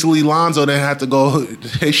 But basically Lonzo then had to go.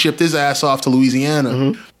 They shipped his ass off to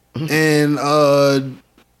Louisiana, and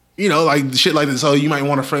like shit like this. So you might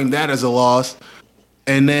want to frame that as a loss.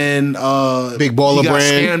 And then Big Baller he got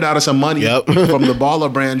brand scammed out of some money from the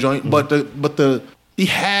Baller brand joint. But he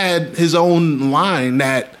had his own line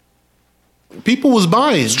that people was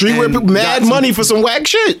buying. Streetwear mad money for some whack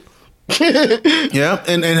shit. Yeah,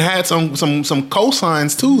 and had some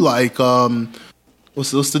cosigns too. Like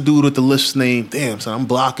what's the dude with the list name? Damn, son, I'm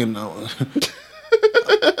blocking now.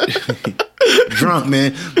 Drunk,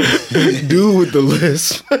 man. Dude with the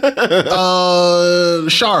list.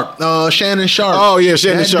 Sharp. Shannon Sharp. Oh yeah,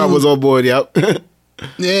 Shannon Sharp was on board, yep.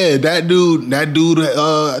 Yeah, that dude,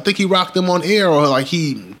 I think he rocked them on air, or like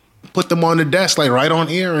he put them on the desk, like right on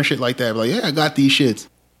air and shit like that. Like, yeah, I got these shits.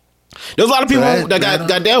 There's a lot of people that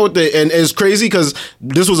got down with it, and it's crazy because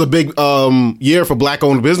this was a big year for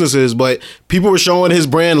black-owned businesses, but people were showing his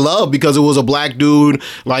brand love because it was a black dude.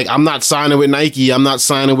 Like, I'm not signing with Nike, I'm not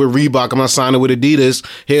signing with Reebok, I'm not signing with Adidas.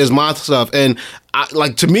 Here's my stuff, and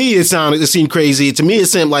to me, it seemed crazy. To me, it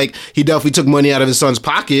seemed like he definitely took money out of his son's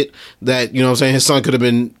pocket. That what I'm saying, his son could have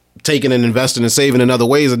been taken and invested and saving in other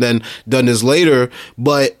ways, and then done this later,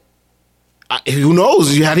 but. Who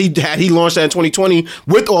knows? Had he launched that in 2020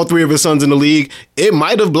 with all three of his sons in the league, it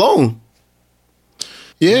might have blown.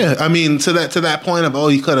 Yeah, I mean, to that point of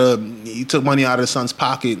he took money out of his son's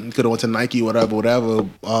pocket and could have went to Nike, whatever.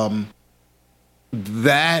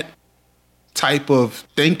 That type of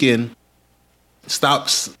thinking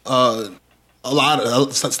stops a lot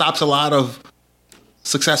of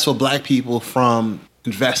successful black people from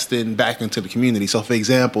investing back into the community. So, for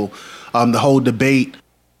example, the whole debate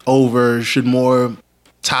over should more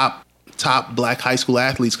top black high school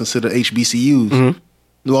athletes consider HBCUs.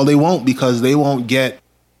 Mm-hmm. Well, they won't, because they won't get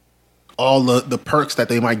all the perks that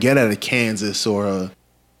they might get at a Kansas or a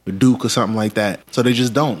Duke or something like that. So they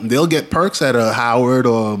just don't. They'll get perks at a Howard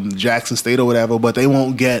or Jackson State or whatever, but they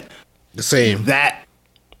won't get the same.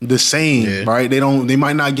 Right? They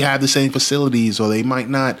might not have the same facilities, or they might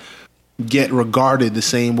not get regarded the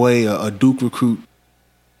same way a Duke recruit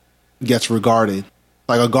gets regarded.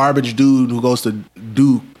 Like a garbage dude who goes to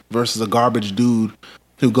Duke versus a garbage dude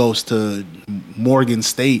who goes to Morgan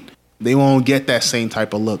State, they won't get that same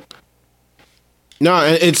type of look. No,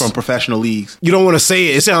 it's from professional leagues. You don't want to say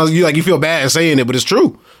it. It sounds like you feel bad saying it, but it's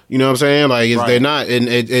true. You know what I'm saying? Like They're not, and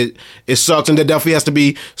it sucks. And there definitely has to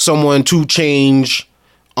be someone to change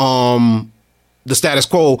the status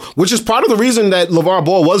quo, which is part of the reason that LeVar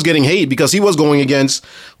Ball was getting hate, because he was going against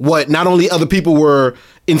what not only other people were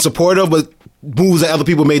in support of, but moves that other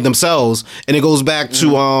people made themselves. And it goes back to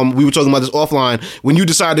we were talking about this offline. When you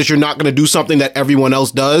decide that you're not going to do something that everyone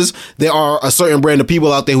else does, there are a certain brand of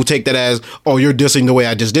people out there who take that as, oh, you're dissing the way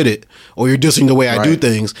I just did it, or you're dissing the way I do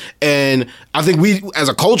things. And I think we as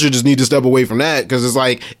a culture just need to step away from that, because it's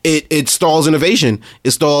like it stalls innovation.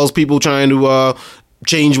 It stalls people trying to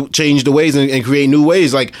change the ways and create new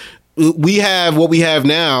ways. Like, we have what we have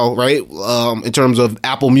now, right? In terms of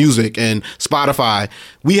Apple Music and Spotify,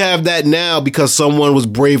 we have that now because someone was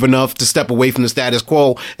brave enough to step away from the status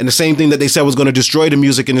quo. And the same thing that they said was going to destroy the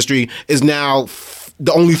music industry is now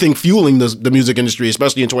the only thing fueling the music industry,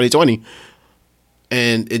 especially in 2020.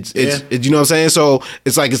 And it's you know what I'm saying? So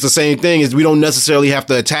it's like, it's the same thing. Is we don't necessarily have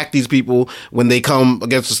to attack these people when they come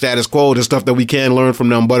against the status quo. There's stuff that we can learn from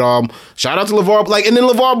them. But shout out to LeVar. And then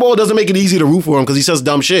LeVar Ball doesn't make it easy to root for him because he says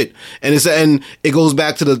dumb shit. And it goes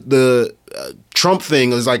back to the Trump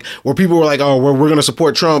thing. It's like where people were like, oh, we're going to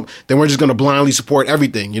support Trump, then we're just going to blindly support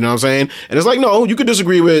everything. You know what I'm saying? And it's like, no, you could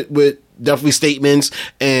disagree with definitely statements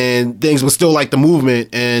and things, but still like the movement.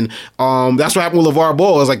 And that's what happened with LeVar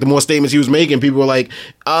Ball. Is like the more statements he was making, people were like,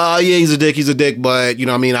 yeah, he's a dick, but you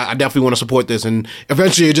know what I mean, I definitely want to support this. And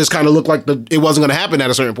eventually it just kind of looked like it wasn't going to happen at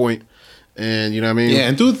a certain point. And you know what I mean? Yeah,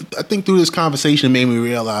 and I think through this conversation made me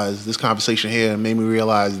realize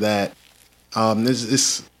that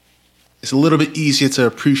it's a little bit easier to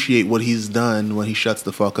appreciate what he's done when he shuts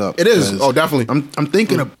the fuck up. It is. Oh, definitely. I'm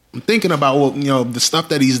thinking about what, the stuff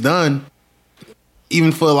that he's done,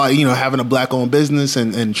 even for like, having a black owned business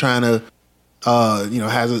and trying to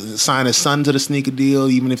sign his son to the sneaker deal,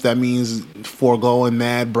 even if that means foregoing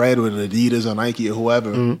mad bread with Adidas or Nike or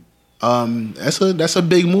whoever. Mm-hmm. That's a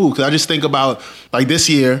big move, because I just think about like this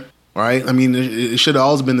year, right? I mean, it should have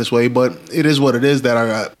always been this way, but it is what it is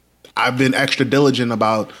that I've been extra diligent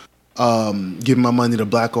about giving my money to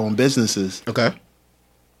black owned businesses. Okay.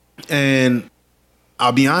 And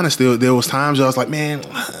I'll be honest, there was times where I was like, man,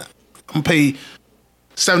 I'm gonna pay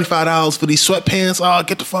 $75 for these sweatpants. Oh,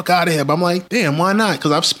 get the fuck out of here. But I'm like, damn, why not?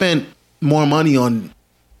 Because I've spent more money on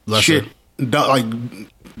shit, like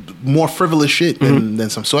more frivolous shit than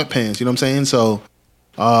some sweatpants. You know what I'm saying? So,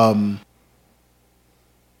 I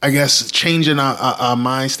guess changing our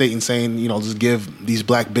mind state and saying, just give these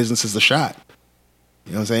black businesses a shot.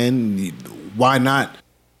 You know what I'm saying? Why not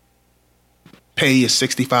pay your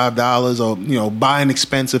 $65 or, buy an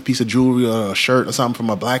expensive piece of jewelry or a shirt or something from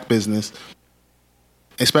a black business,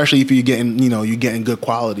 especially if you're getting good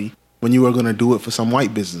quality, when you are going to do it for some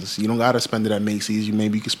white business. You don't got to spend it at Macy's.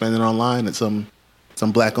 Maybe you can spend it online at some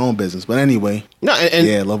black owned business. But anyway,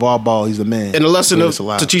 LeVar Ball, he's the man. And the lesson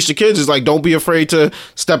to teach the kids is like, don't be afraid to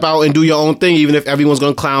step out and do your own thing, even if everyone's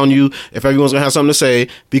going to clown you, if everyone's going to have something to say,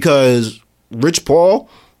 because Rich Paul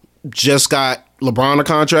just got LeBron a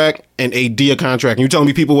contract and AD a contract. And you're telling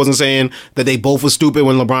me people wasn't saying that they both were stupid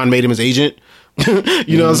when LeBron made him his agent?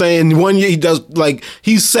 You know what I'm saying? 1 year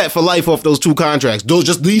he's set for life off those 2 contracts.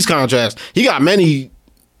 These contracts. He got many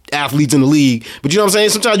athletes in the league. But you know what I'm saying?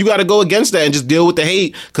 Sometimes you got to go against that and just deal with the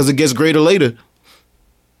hate, because it gets greater later.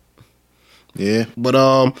 Yeah. But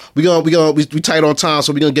we tight on time,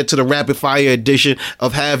 so we're gonna get to the rapid fire edition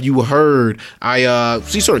of Have You Heard? I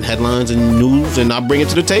see certain headlines and news, and I'll bring it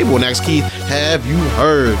to the table and ask Keith, have you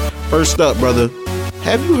heard? First up, brother,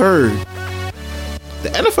 have you heard? The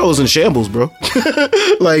NFL is in shambles, bro.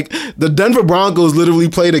 Like, the Denver Broncos literally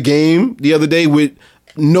played a game the other day with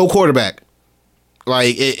no quarterback.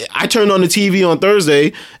 Like, I turned on the TV on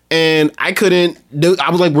Thursday and I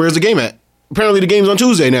was like, where's the game at? Apparently the game's on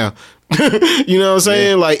Tuesday now. You know what I'm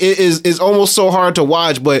saying? Yeah. Like, it's almost so hard to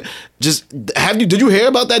watch. But did you hear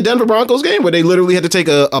about that Denver Broncos game where they literally had to take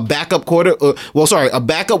a backup a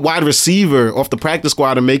backup wide receiver off the practice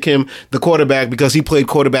squad and make him the quarterback because he played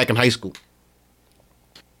quarterback in high school?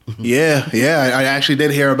 Yeah, I actually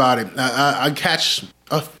did hear about it. I catch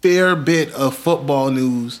a fair bit of football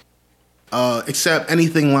news, except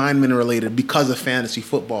anything lineman related, because of fantasy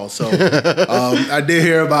football. So I did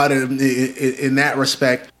hear about it in that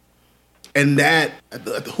respect. And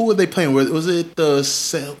who were they playing with? Was it I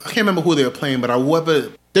can't remember who they were playing, but whoever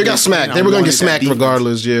they got smacked. They were going to get smacked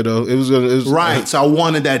regardless. Yeah, though it was right. So I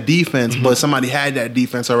wanted that defense, but somebody had that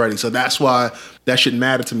defense already. So that's why that shouldn't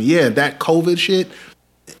matter to me. Yeah, that COVID shit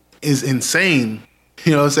is insane.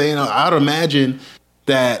 You know what I'm saying? I'd imagine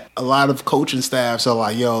that a lot of coaching staffs are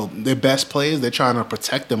like, yo, their best players, they're trying to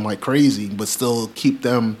protect them like crazy, but still keep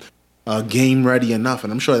them game ready enough.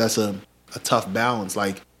 And I'm sure that's a tough balance.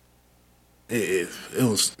 Like, it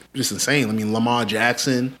was just insane. I mean, Lamar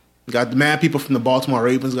Jackson got the mad people from the Baltimore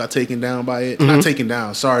Ravens got taken down by it. Not taken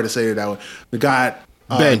down. Sorry to say it that way. They got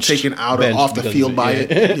taken off the field by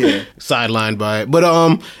it. Yeah, sidelined by it. But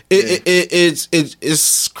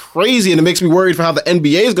it's crazy, and it makes me worried for how the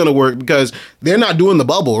NBA is going to work, because they're not doing the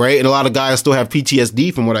bubble, right? And a lot of guys still have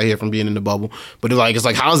PTSD from what I hear from being in the bubble. But it's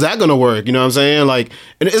like how's that going to work? You know what I'm saying? Like,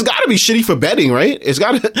 and it's got to be shitty for betting, right? It's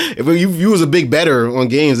got to, if you was a big bettor on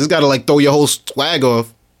games, it's got to like throw your whole swag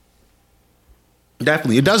off.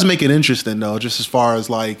 Definitely, it does make it interesting though, just as far as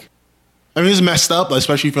like. I mean, it's messed up,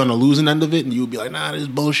 especially if you're on the losing end of it, and you would be like, nah, this is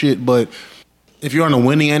bullshit. But if you're on the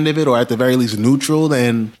winning end of it, or at the very least neutral,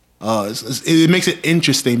 then it makes it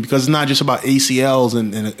interesting, because it's not just about ACLs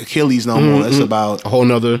and Achilles no more. It's about a whole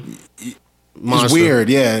nother monster. It's weird,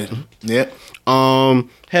 yeah. Yeah.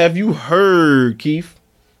 Have you heard, Keith?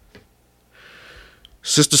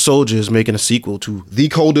 Sister Souljah is making a sequel to The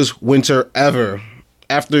Coldest Winter Ever.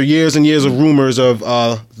 After years and years of rumors of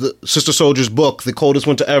the Sister Souljah's book, The Coldest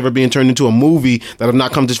Winter Ever, being turned into a movie that have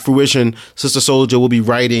not come to fruition, Sister Souljah will be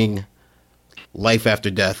writing Life After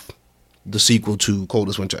Death, the sequel to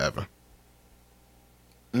Coldest Winter Ever.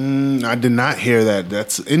 I did not hear that.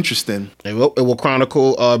 That's interesting. It will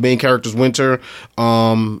chronicle main character's winter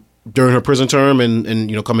during her prison term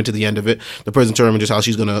and coming to the end of it, the prison term, and just how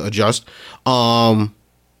she's going to adjust.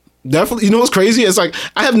 Definitely, what's crazy? It's like,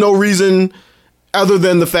 I have no reason. other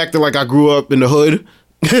than the fact that like I grew up in the hood,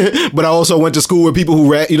 but I also went to school with people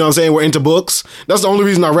who read, you know what I'm saying, were into books. That's the only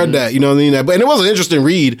reason I read that, you know what I mean? But and it was an interesting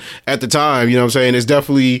read at the time, you know what I'm saying? It's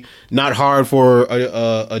definitely not hard for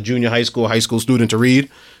a junior high school student to read.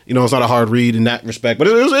 You know, it's not a hard read in that respect, but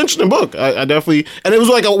it was an interesting book. I definitely, and it was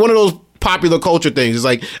like one of those popular culture things. It's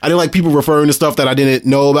like I didn't like people referring to stuff that I didn't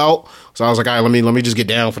know about, so I was like, all right, let me just get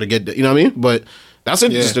down for the get, you know what I mean? But that's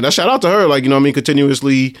interesting. That shout out to her, like, you know what I mean,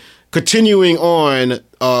 continuing on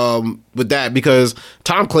with that, because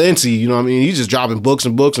Tom Clancy, you know what I mean, he's just dropping books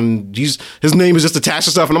and books, and his name is just attached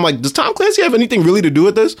to stuff, and I'm like, does Tom Clancy have anything really to do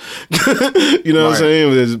with this? You know what I'm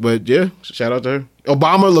saying? But yeah, shout out to her.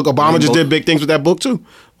 Obama just did big things with that book too.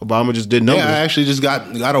 Obama just did numbers. Yeah, I actually just got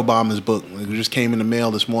Obama's book. Like, it just came in the mail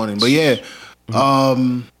this morning. But yeah, I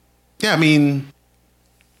mean,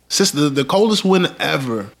 since the coldest winter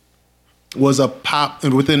ever was a pop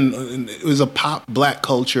black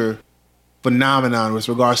culture phenomenon with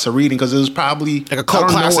regards to reading, because it was probably like a cult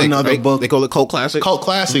classic. Right? Book. They call it cult classic. Cult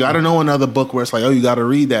classic. I don't know another book where it's like, oh, you got to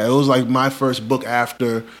read that. It was like my first book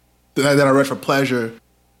after that I read for pleasure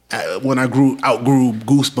when I outgrew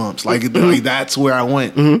Goosebumps. Like that's where I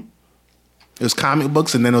went. Mm-hmm. It was comic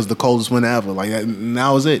books, and then it was the coldest winter ever. Like and that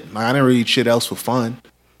was it. Like, I didn't read shit else for fun.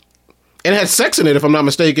 And it had sex in it, if I'm not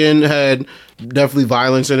mistaken. It had definitely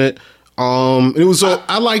violence in it. It was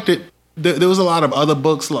I liked it. There was a lot of other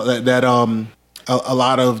books that a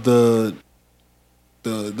lot of the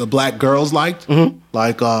black girls liked,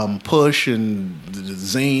 like Push and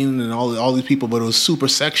Zayn and all these people, but it was super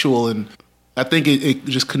sexual, and I think it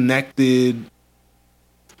just connected.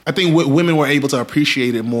 I think women were able to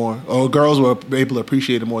appreciate it more, or girls were able to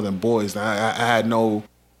appreciate it more than boys. I had no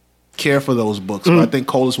care for those books, but I think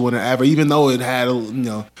Coldest Winter Ever, even though it had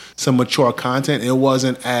some mature content, it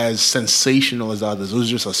wasn't as sensational as others. It was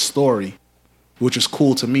just a story, which is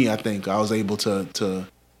cool to me. I think I was able to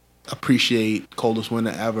appreciate Coldest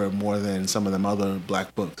Winter Ever more than some of them other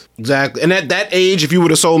black books. Exactly, and at that age, if you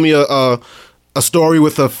would have sold me a story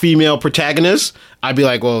with a female protagonist, I'd be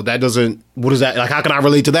like, well, that doesn't, what is that? Like, how can I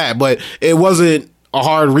relate to that? But it wasn't a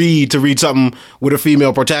hard read to read something with a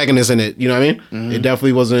female protagonist in it. You know what I mean? Mm-hmm. It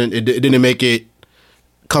definitely wasn't, it didn't make it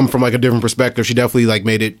come from like a different perspective. She definitely like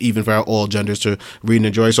made it even for all genders to read and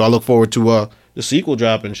enjoy. So I look forward to the sequel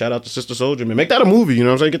dropping. Shout out to Sister Soldier, man. Make that a movie, you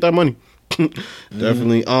know what I'm saying? Get that money.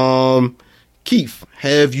 Definitely. Keith,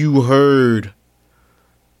 have you heard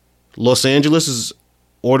Los Angeles is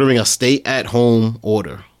ordering a stay-at-home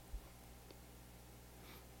order?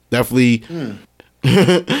 Definitely.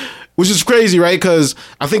 Which is crazy, right? Because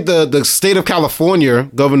I think the state of California,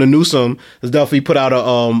 Governor Newsom, has definitely put out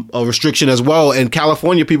a restriction as well. And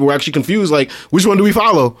California people were actually confused, like, which one do we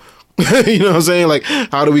follow? You know what I'm saying? Like,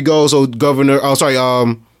 how do we go? So the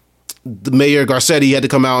Mayor Garcetti had to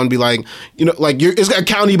come out and be like, like, it's a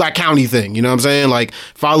county by county thing. You know what I'm saying? Like,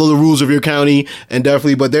 follow the rules of your county, and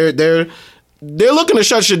definitely, but they're looking to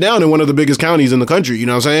shut shit down in one of the biggest counties in the country, you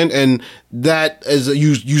know what I'm saying? And that, as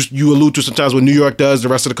you allude to sometimes what New York does, the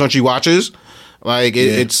rest of the country watches. Like,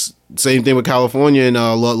 it's same thing with California and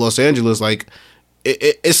Los Angeles. Like,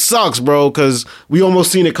 it sucks, bro, because we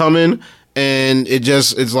almost seen it coming, and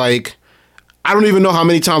it's like, I don't even know how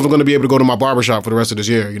many times I'm going to be able to go to my barbershop for the rest of this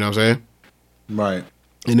year, you know what I'm saying? Right.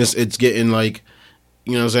 And it's getting like,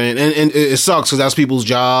 you know what I'm saying? And it sucks because that's people's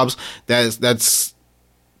jobs. That's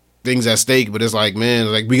things at stake, but it's like,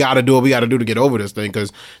 man, like, we got to do what we got to do to get over this thing,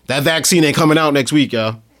 because that vaccine ain't coming out next week,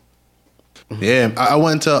 y'all. Yeah, I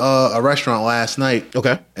went to a restaurant last night.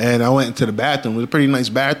 Okay. And I went into the bathroom. It was a pretty nice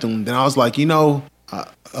bathroom. Then I was like,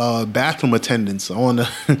 bathroom attendants, I want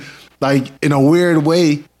to, like, in a weird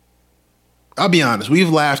way, I'll be honest, we've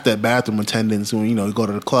laughed at bathroom attendants when, you go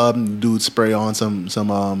to the club and dudes spray on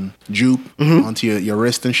some jupe onto your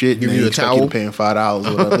wrist and shit. Give and you a towel. You're paying $5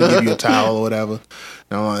 or whatever. They give you a towel or whatever.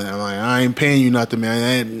 And I'm like, I ain't paying you nothing,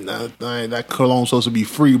 man. That cologne's supposed to be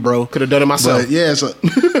free, bro. Could have done it myself. But yeah,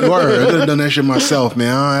 word. I could have done that shit myself,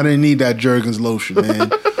 man. I didn't need that Jergens lotion,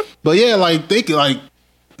 man. But yeah, like,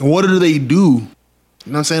 what do they do?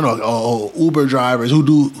 You know what I'm saying? Or Uber drivers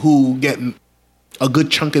who get a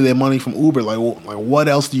good chunk of their money from Uber. Like what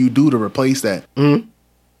else do you do to replace that? Mm-hmm.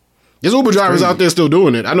 There's Uber drivers out there still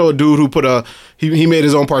doing it. I know a dude who he made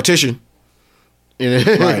his own partition.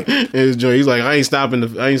 Right. He's like, I ain't stopping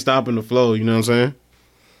the flow. You know what I'm saying?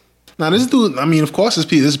 Now this dude, I mean, of course,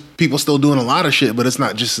 there's people still doing a lot of shit, but it's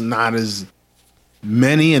not as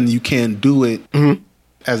many, and you can't do it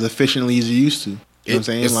as efficiently as you used to. You know what I'm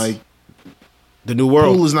saying? Like, the new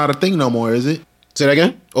world. Pool is not a thing no more, is it? Say that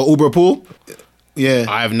again? Or Uber Pool? Yeah,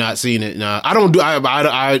 I have not seen it. Nah, I don't do. I'm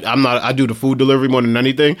not. I do the food delivery more than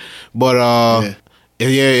anything. But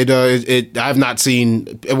I have not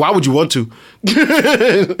seen. Why would you want to?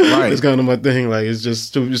 Right, it's kind of my thing. Like it's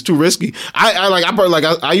too risky.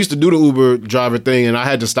 I used to do the Uber driver thing, and I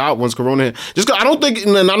had to stop once Corona hit. Just 'cause I don't think,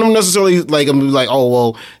 and I don't necessarily like. I'm like, oh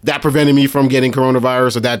well, that prevented me from getting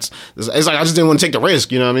coronavirus, or it's like I just didn't want to take the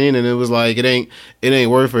risk. You know what I mean? And it was like it ain't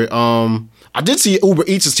worth it. I did see Uber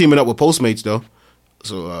Eats is teaming up with Postmates though.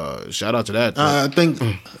 So shout out to that. I think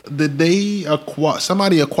did they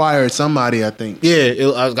somebody acquired somebody? I think.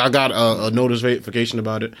 Yeah, I got a notification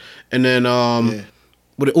about it, and then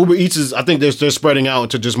but Uber Eats is I think they're spreading out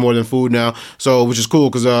to just more than food now. So which is cool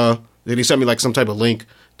because they sent me like some type of link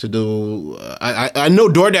to do. I know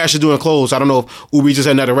DoorDash is doing clothes. I don't know if Uber Eats is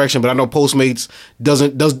in that direction, but I know Postmates does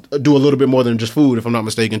do a little bit more than just food, if I'm not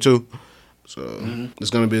mistaken, too. So it's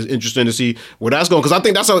going to be interesting to see where that's going, because I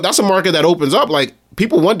think that's a market that opens up. Like,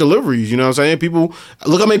 people want deliveries, you know what I'm saying? People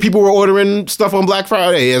look how many people were ordering stuff on Black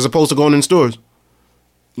Friday as opposed to going in stores.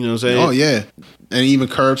 You know what I'm saying? Oh yeah, and even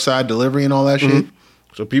curbside delivery and all that shit.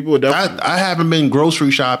 So people are definitely. I haven't been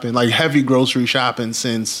grocery shopping, like heavy grocery shopping,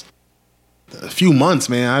 since a few months,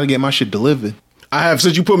 man. I had to get my shit delivered. I have,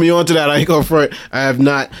 since you put me onto that, I ain't going for it. I have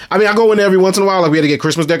not. I mean, I go in there every once in a while. Like, we had to get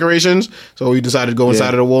Christmas decorations, so we decided to go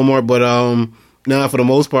inside of the Walmart. But nah, for the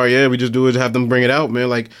most part, yeah, we just do it, have them bring it out, man.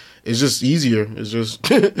 Like, it's just easier. It's just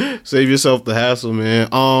save yourself the hassle,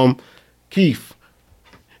 man. Keith,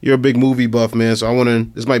 you're a big movie buff, man. So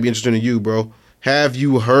this might be interesting to you, bro. Have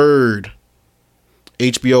you heard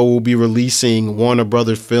HBO will be releasing Warner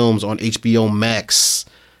Brothers films on HBO Max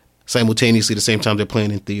simultaneously the same time they're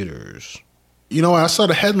playing in theaters? You know, I saw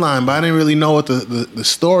the headline, but I didn't really know what the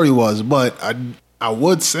story was. But I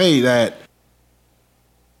would say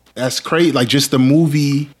that's crazy. Like, just the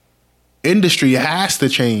movie industry has to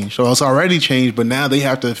change. So it's already changed, but now they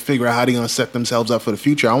have to figure out how they're going to set themselves up for the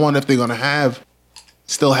future. I wonder if they're going to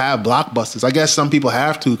still have blockbusters. I guess some people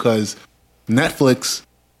have to, because Netflix,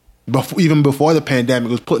 even before the pandemic,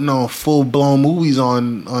 was putting on full-blown movies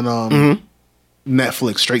on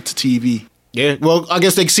Netflix, straight to TV. Yeah, well, I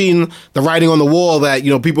guess they've seen the writing on the wall that,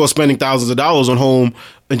 you know, people are spending thousands of dollars on home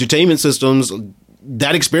entertainment systems.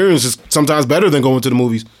 That experience is sometimes better than going to the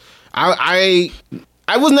movies. I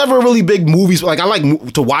was never a really big movies. Like, I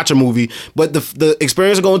like to watch a movie, but the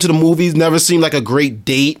experience of going to the movies never seemed like a great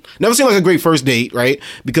date. Never seemed like a great first date, right?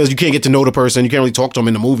 Because you can't get to know the person. You can't really talk to them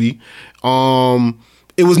in the movie.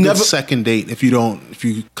 It was never second date if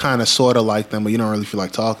you kind of sort of like them, but you don't really feel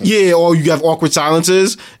like talking. Yeah, or you have awkward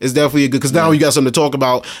silences. It's definitely a good, because now you got something to talk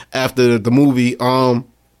about after the movie. But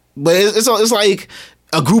it's like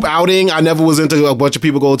a group outing. I never was into a bunch of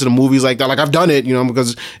people going to the movies like that. Like, I've done it, you know,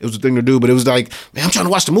 because it was the thing to do. But it was like, man, I'm trying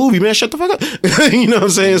to watch the movie, man. Shut the fuck up. You know what I'm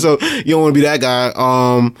saying? So you don't want to be that guy.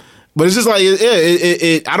 But it's just like,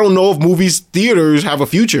 I don't know if movies theaters have a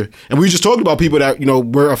future. And we just talked about people that, you know,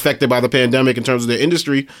 were affected by the pandemic in terms of their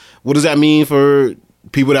industry. What does that mean for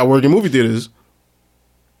people that work in movie theaters?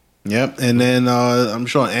 Yep. And then I'm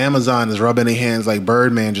sure Amazon is rubbing their hands like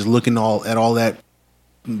Birdman, just looking at all that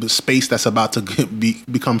space that's about to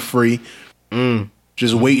become free.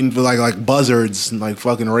 Just waiting for like buzzards and like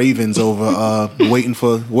fucking ravens over waiting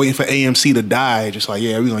for AMC to die. Just like,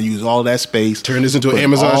 yeah, we're gonna use all that space. Turn this into an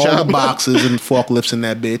Amazon all shop. All the boxes and forklifts in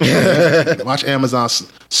that bitch. Watch Amazon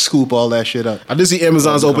scoop all that shit up. I did see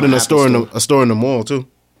Amazon's opening a store in the mall too.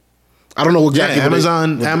 I don't know exactly.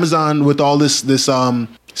 Yeah, Amazon with all this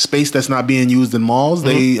space that's not being used in malls.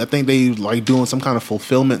 I think they like doing some kind of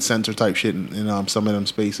fulfillment center type shit in some of them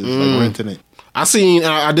spaces, like renting it. I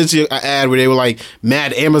did see an ad where they were like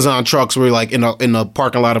mad Amazon trucks were like in a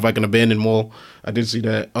parking lot of like an abandoned mall. I did see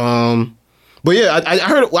that. But yeah, I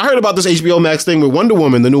heard about this HBO Max thing with Wonder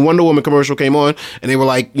Woman. The new Wonder Woman commercial came on, and they were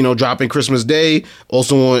like, you know, dropping Christmas Day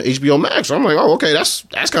also on HBO Max. So I'm like, oh, okay, that's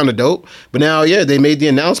kind of dope. But now, yeah, they made the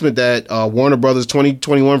announcement that Warner Brothers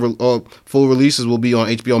 2021 full releases will be on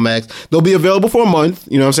HBO Max. They'll be available for a month,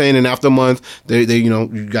 you know what I'm saying? And after a month, they you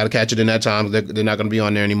know, you got to catch it in that time. They're not going to be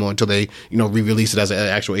on there anymore until they, you know, re-release it as an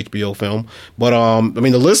actual HBO film. But I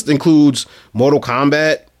mean, the list includes Mortal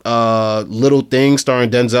Kombat, Little Things starring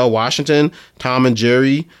Denzel Washington, Tom and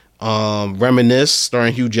Jerry, Reminisce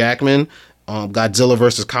starring Hugh Jackman, Godzilla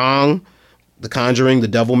vs. Kong, The Conjuring, The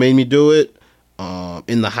Devil Made Me Do It,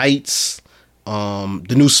 In the Heights,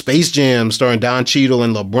 the new Space Jam starring Don Cheadle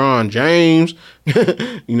and LeBron James. You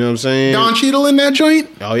know what I'm saying? Don Cheadle in that joint?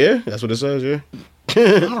 Oh yeah, that's what it says. Yeah.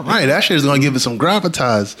 All right, that shit is gonna give it some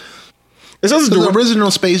gravitas. It says the original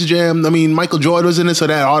Space Jam. I mean, Michael Jordan was in it, so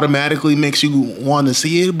that automatically makes you want to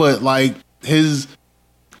see it. But like his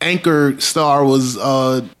anchor star was,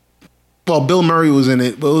 Bill Murray was in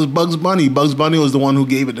it, but it was Bugs Bunny. Bugs Bunny was the one who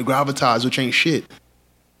gave it the gravitas, which ain't shit.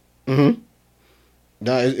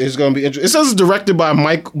 Nah, it's gonna be interesting. It says it's directed by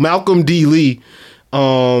Malcolm D. Lee.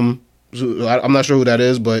 I'm not sure who that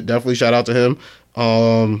is, but definitely shout out to him.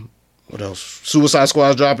 What else? Suicide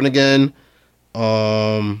Squad's dropping again.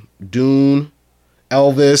 Dune,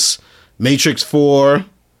 Elvis, Matrix 4.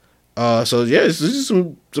 So yeah, this is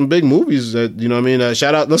some big movies that, you know what I mean.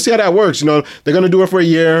 Shout out. Let's see how that works. You know, they're gonna do it for a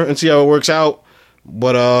year and see how it works out.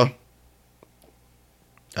 But I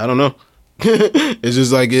don't know. It's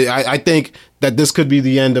just like I think that this could be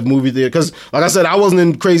the end of movie theater, because, like I said, I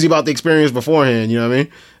wasn't crazy about the experience beforehand. You know what I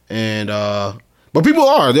mean? And but people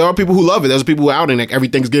are. There are people who love it. There's people who are out, and like every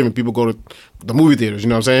Thanksgiving, people go to the movie theaters. You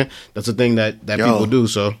know what I'm saying? That's a thing that people do.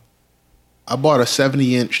 So I bought a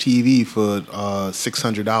 70-inch TV for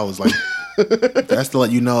 $600. Like that's to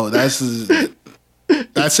let you know that's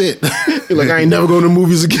it. Like, I ain't never going to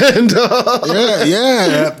movies again.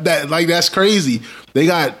 yeah. That's crazy. They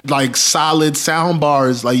got like solid sound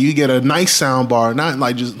bars. Like, you get a nice sound bar, not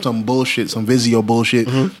like just some bullshit, some Vizio bullshit.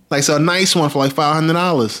 Mm-hmm. Like, so a nice one for like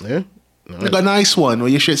 $500. Yeah, nice. Like a nice one where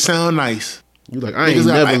your shit sound nice. You like, I ain't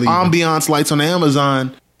never leaving. Ambiance lights on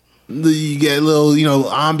Amazon. You get little,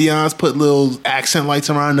 ambiance, put little accent lights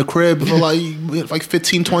around the crib for like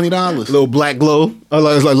 $15, $20. Little black glow,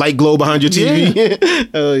 like light glow behind your TV. Yeah.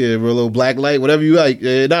 Oh yeah, bro, a little black light, whatever you like.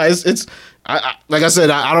 Nah, it's. Like I said,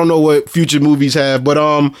 I don't know what future movies have, but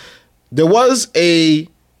there was a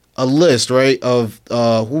list, right, of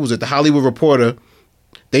who was it? The Hollywood Reporter.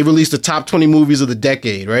 They released the top 20 movies of the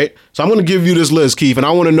decade, right? So I'm going to give you this list, Keith, and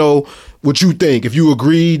I want to know what you think. If you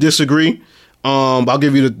agree, disagree. I'll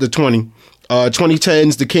give you the 20.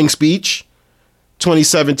 2010's The King's Speech.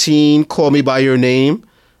 2017, Call Me By Your Name.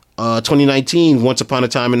 2019, Once Upon a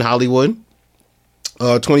Time in Hollywood.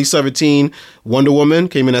 2017, Wonder Woman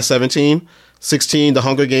came in at 17. 16, The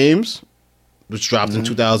Hunger Games, which dropped in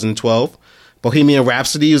 2012. Bohemian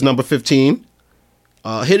Rhapsody is number 15.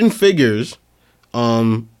 Hidden Figures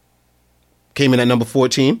came in at number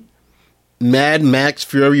 14. Mad Max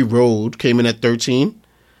Fury Road came in at 13.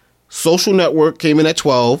 Social Network came in at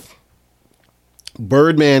 12.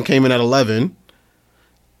 Birdman came in at 11.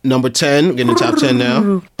 Number 10, getting the top 10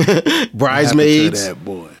 now. Bridesmaids. That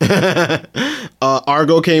boy.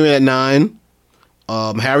 Argo came in at 9.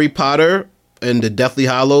 Harry Potter and the Deathly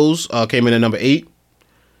Hallows came in at number 8.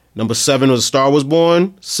 Number 7 was Star Wars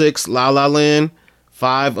Born. 6, La La Land.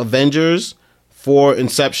 5, Avengers. 4,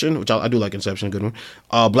 Inception, which I do like Inception, a good one.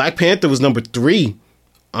 Black Panther was number 3.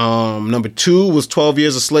 Number 2 was 12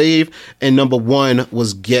 Years a Slave, and number 1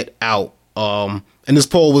 was Get Out. And this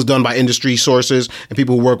poll was done by industry sources and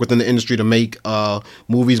people who work within the industry to make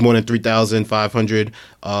movies. More than 3,500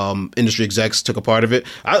 industry execs took a part of it.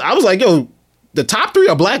 I was like, yo, the top 3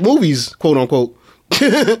 are black movies, quote unquote.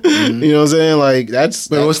 Mm-hmm. You know what I'm saying? Like, that's...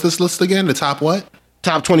 Wait, what's this list again? The top what?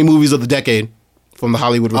 Top 20 movies of the decade from the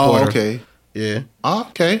Hollywood Reporter. Oh, okay. Yeah. Oh,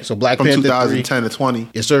 okay. So Black from Panther 2010 to 20.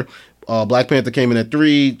 Yes, sir. Black Panther came in at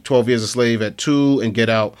 3, 12 Years a Slave at 2, and Get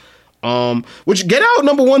Out. Which Get Out,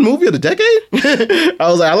 number 1 movie of the decade? I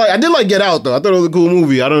was like, I did like Get Out though. I thought it was a cool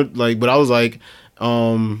movie. But I was like,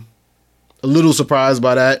 a little surprised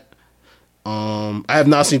by that. I have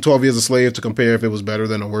not seen 12 Years a Slave to compare if it was better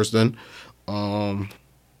than or worse than. But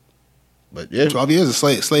yeah, 12 Years a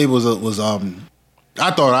Slave was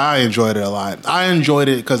I thought I enjoyed it a lot. I enjoyed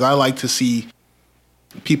it because I like to see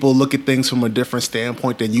people look at things from a different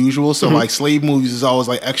standpoint than usual. So like slave movies is always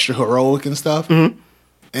like extra heroic and stuff. Mm-hmm.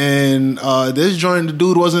 And this joint, the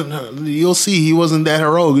dude you'll see, he wasn't that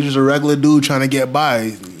heroic. He was just a regular dude trying to get by.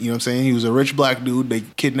 You know what I'm saying? He was a rich black dude. They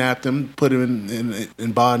kidnapped him, put him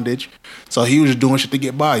in bondage. So he was just doing shit to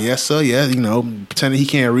get by. Yes, sir. Yeah, pretending he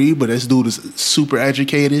can't read, but this dude is super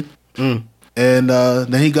educated. Mm. And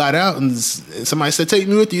then he got out and somebody said, "Take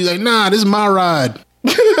me with you." He's like, "Nah, this is my ride."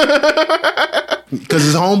 Because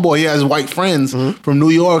his homeboy, he has white friends from New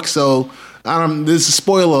York. So this is a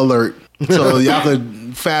spoiler alert. So y'all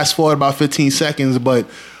could fast forward about 15 seconds, but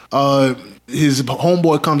his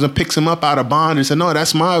homeboy comes and picks him up out of bond and said, "No,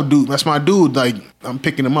 that's my dude. That's my dude. Like, I'm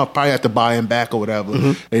picking him up. Probably have to buy him back or whatever."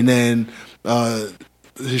 Mm-hmm. And then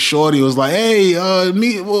his shorty was like, "Hey,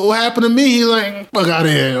 what happened to me?" He's like, "Fuck out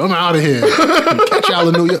of here. I'm out of here. Catch y'all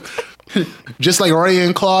in New York." Just like Ray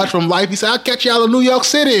and Claude from Life, he said, "I'll catch y'all in New York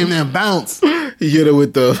City," and then bounce. He hit it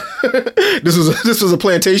with the this was a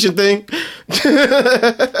plantation thing.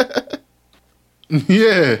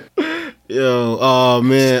 Yeah. Yo, oh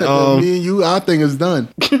man. Me and you, our thing is done.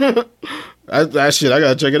 That shit, I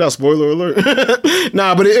gotta check it out. Spoiler alert.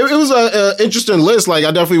 Nah, but it was a interesting list. Like,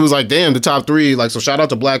 I definitely was like, damn, the top 3. Like, so shout out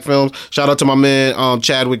to Black Films. Shout out to my man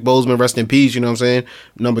Chadwick Boseman, rest in peace. You know what I'm saying?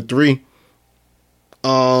 Number 3.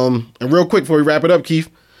 And real quick before we wrap it up, Keith,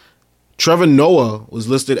 Trevor Noah was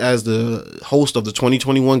listed as the host of the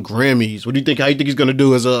 2021 Grammys. What do you think? How you think he's gonna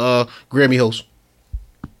do as a Grammy host?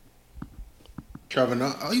 Trevor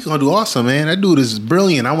Noah, he's gonna do awesome, man. That dude is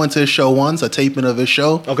brilliant. I went to his show once, a taping of his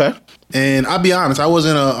show. Okay. And I'll be honest, I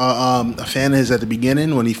wasn't a fan of his at the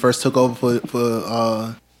beginning when he first took over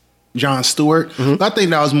for Jon Stewart. Mm-hmm. I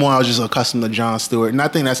think that was more I was just accustomed to Jon Stewart, and I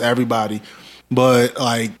think that's everybody. But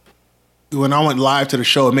like when I went live to the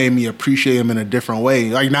show, it made me appreciate him in a different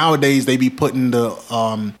way. Like nowadays, they be putting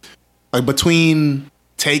the like between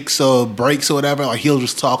takes or breaks or whatever, like he'll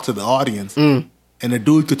just talk to the audience. And the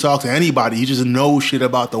dude could talk to anybody. He just knows shit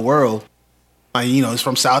about the world. Like, you know, he's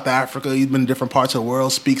from South Africa. He's been in different parts of the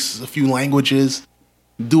world, speaks a few languages,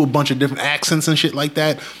 do a bunch of different accents and shit like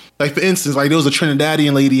that. Like, for instance, like there was a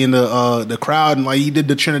Trinidadian lady in the crowd, and like he did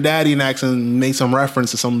the Trinidadian accent and made some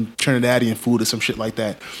reference to some Trinidadian food or some shit like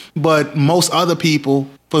that. But most other people,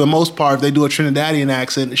 for the most part, if they do a Trinidadian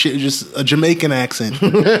accent, shit is just a Jamaican accent.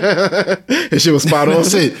 That shit was spot on.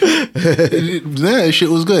 That's it. Yeah, that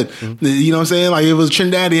shit was good. Mm-hmm. You know what I'm saying? Like if it was a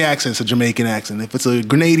Trinidadian accent, it's a Jamaican accent. If it's a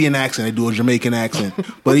Grenadian accent, they do a Jamaican accent.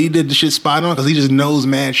 But he did the shit spot on because he just knows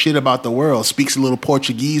mad shit about the world, speaks a little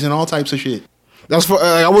Portuguese and all types of shit. That's for.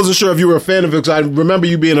 I wasn't sure if you were a fan of it because I remember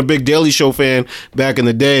you being a big Daily Show fan back in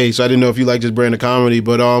the day. So I didn't know if you liked this brand of comedy,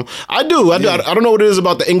 but I do. I don't know what it is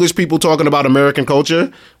about the English people talking about American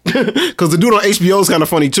culture because the dude on HBO is kind of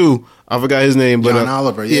funny too. I forgot his name, but John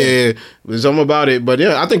Oliver. Yeah, there's something about it. But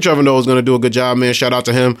yeah, I think Trevor Noah is going to do a good job, man. Shout out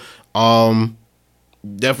to him.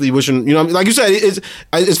 Definitely wishing, you know, like you said,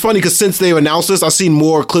 it's funny because since they've announced this, I've seen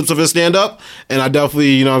more clips of his stand up, and I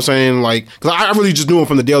definitely, you know what I'm saying, like, because I really just knew him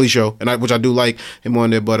from the Daily Show, and which I do like him on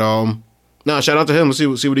there, but shout out to him. Let's see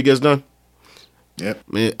what he gets done. Yep.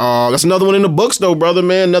 Man, that's another one in the books though, brother,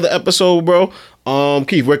 man. Another episode, bro.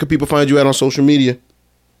 Keith, where can people find you at on social media?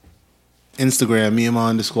 Instagram,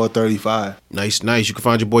 Miyama_35. Nice. You can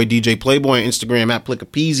find your boy DJ Playboy on Instagram at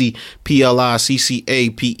Plickapeezy,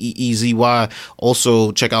 PLICCAPEEZY.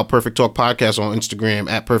 Also, check out Perfect Talk Podcast on Instagram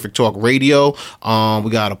at Perfect Talk Radio. We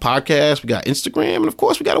got a podcast, we got Instagram, and of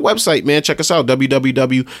course, we got a website, man. Check us out,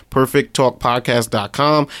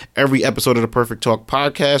 www.perfecttalkpodcast.com. Every episode of the Perfect Talk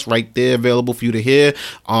Podcast right there available for you to hear.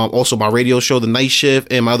 Also, my radio show, The Night Shift,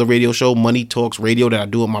 and my other radio show, Money Talks Radio, that I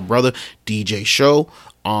do with my brother, DJ Show.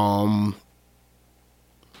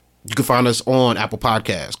 You can find us on Apple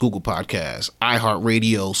Podcasts, Google Podcasts,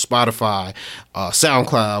 iHeartRadio, Spotify,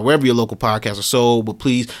 SoundCloud, wherever your local podcasts are sold. But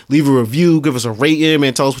please leave a review, give us a rating,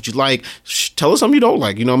 man. Tell us what you like. Tell us something you don't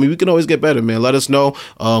like. You know what I mean? We can always get better, man. Let us know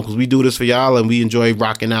because we do this for y'all and we enjoy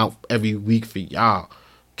rocking out every week for y'all.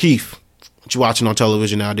 Keith, what you watching on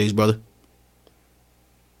television nowadays, brother?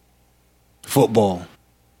 Football.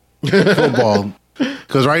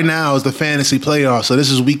 Because right now is the fantasy playoffs, so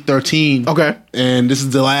this is week 13. Okay, and this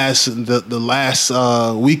is the last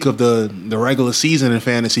week of the regular season in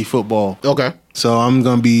fantasy football. Okay, so I'm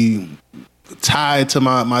gonna be tied to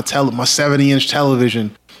my 70-inch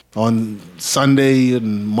television on Sunday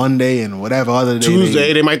and Monday and whatever other day.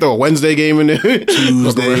 Tuesday, they might throw a Wednesday game in there.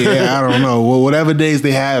 Tuesday, yeah, I don't know. Well, whatever days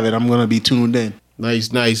they have it, I'm gonna be tuned in.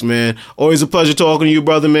 Nice, man. Always a pleasure talking to you,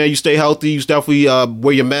 brother, man. You stay healthy. You definitely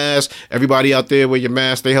wear your mask. Everybody out there, wear your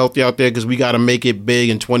mask. Stay healthy out there because we got to make it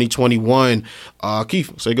big in 2021.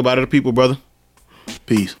 Keith, say goodbye to the people, brother.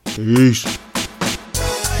 Peace. Peace.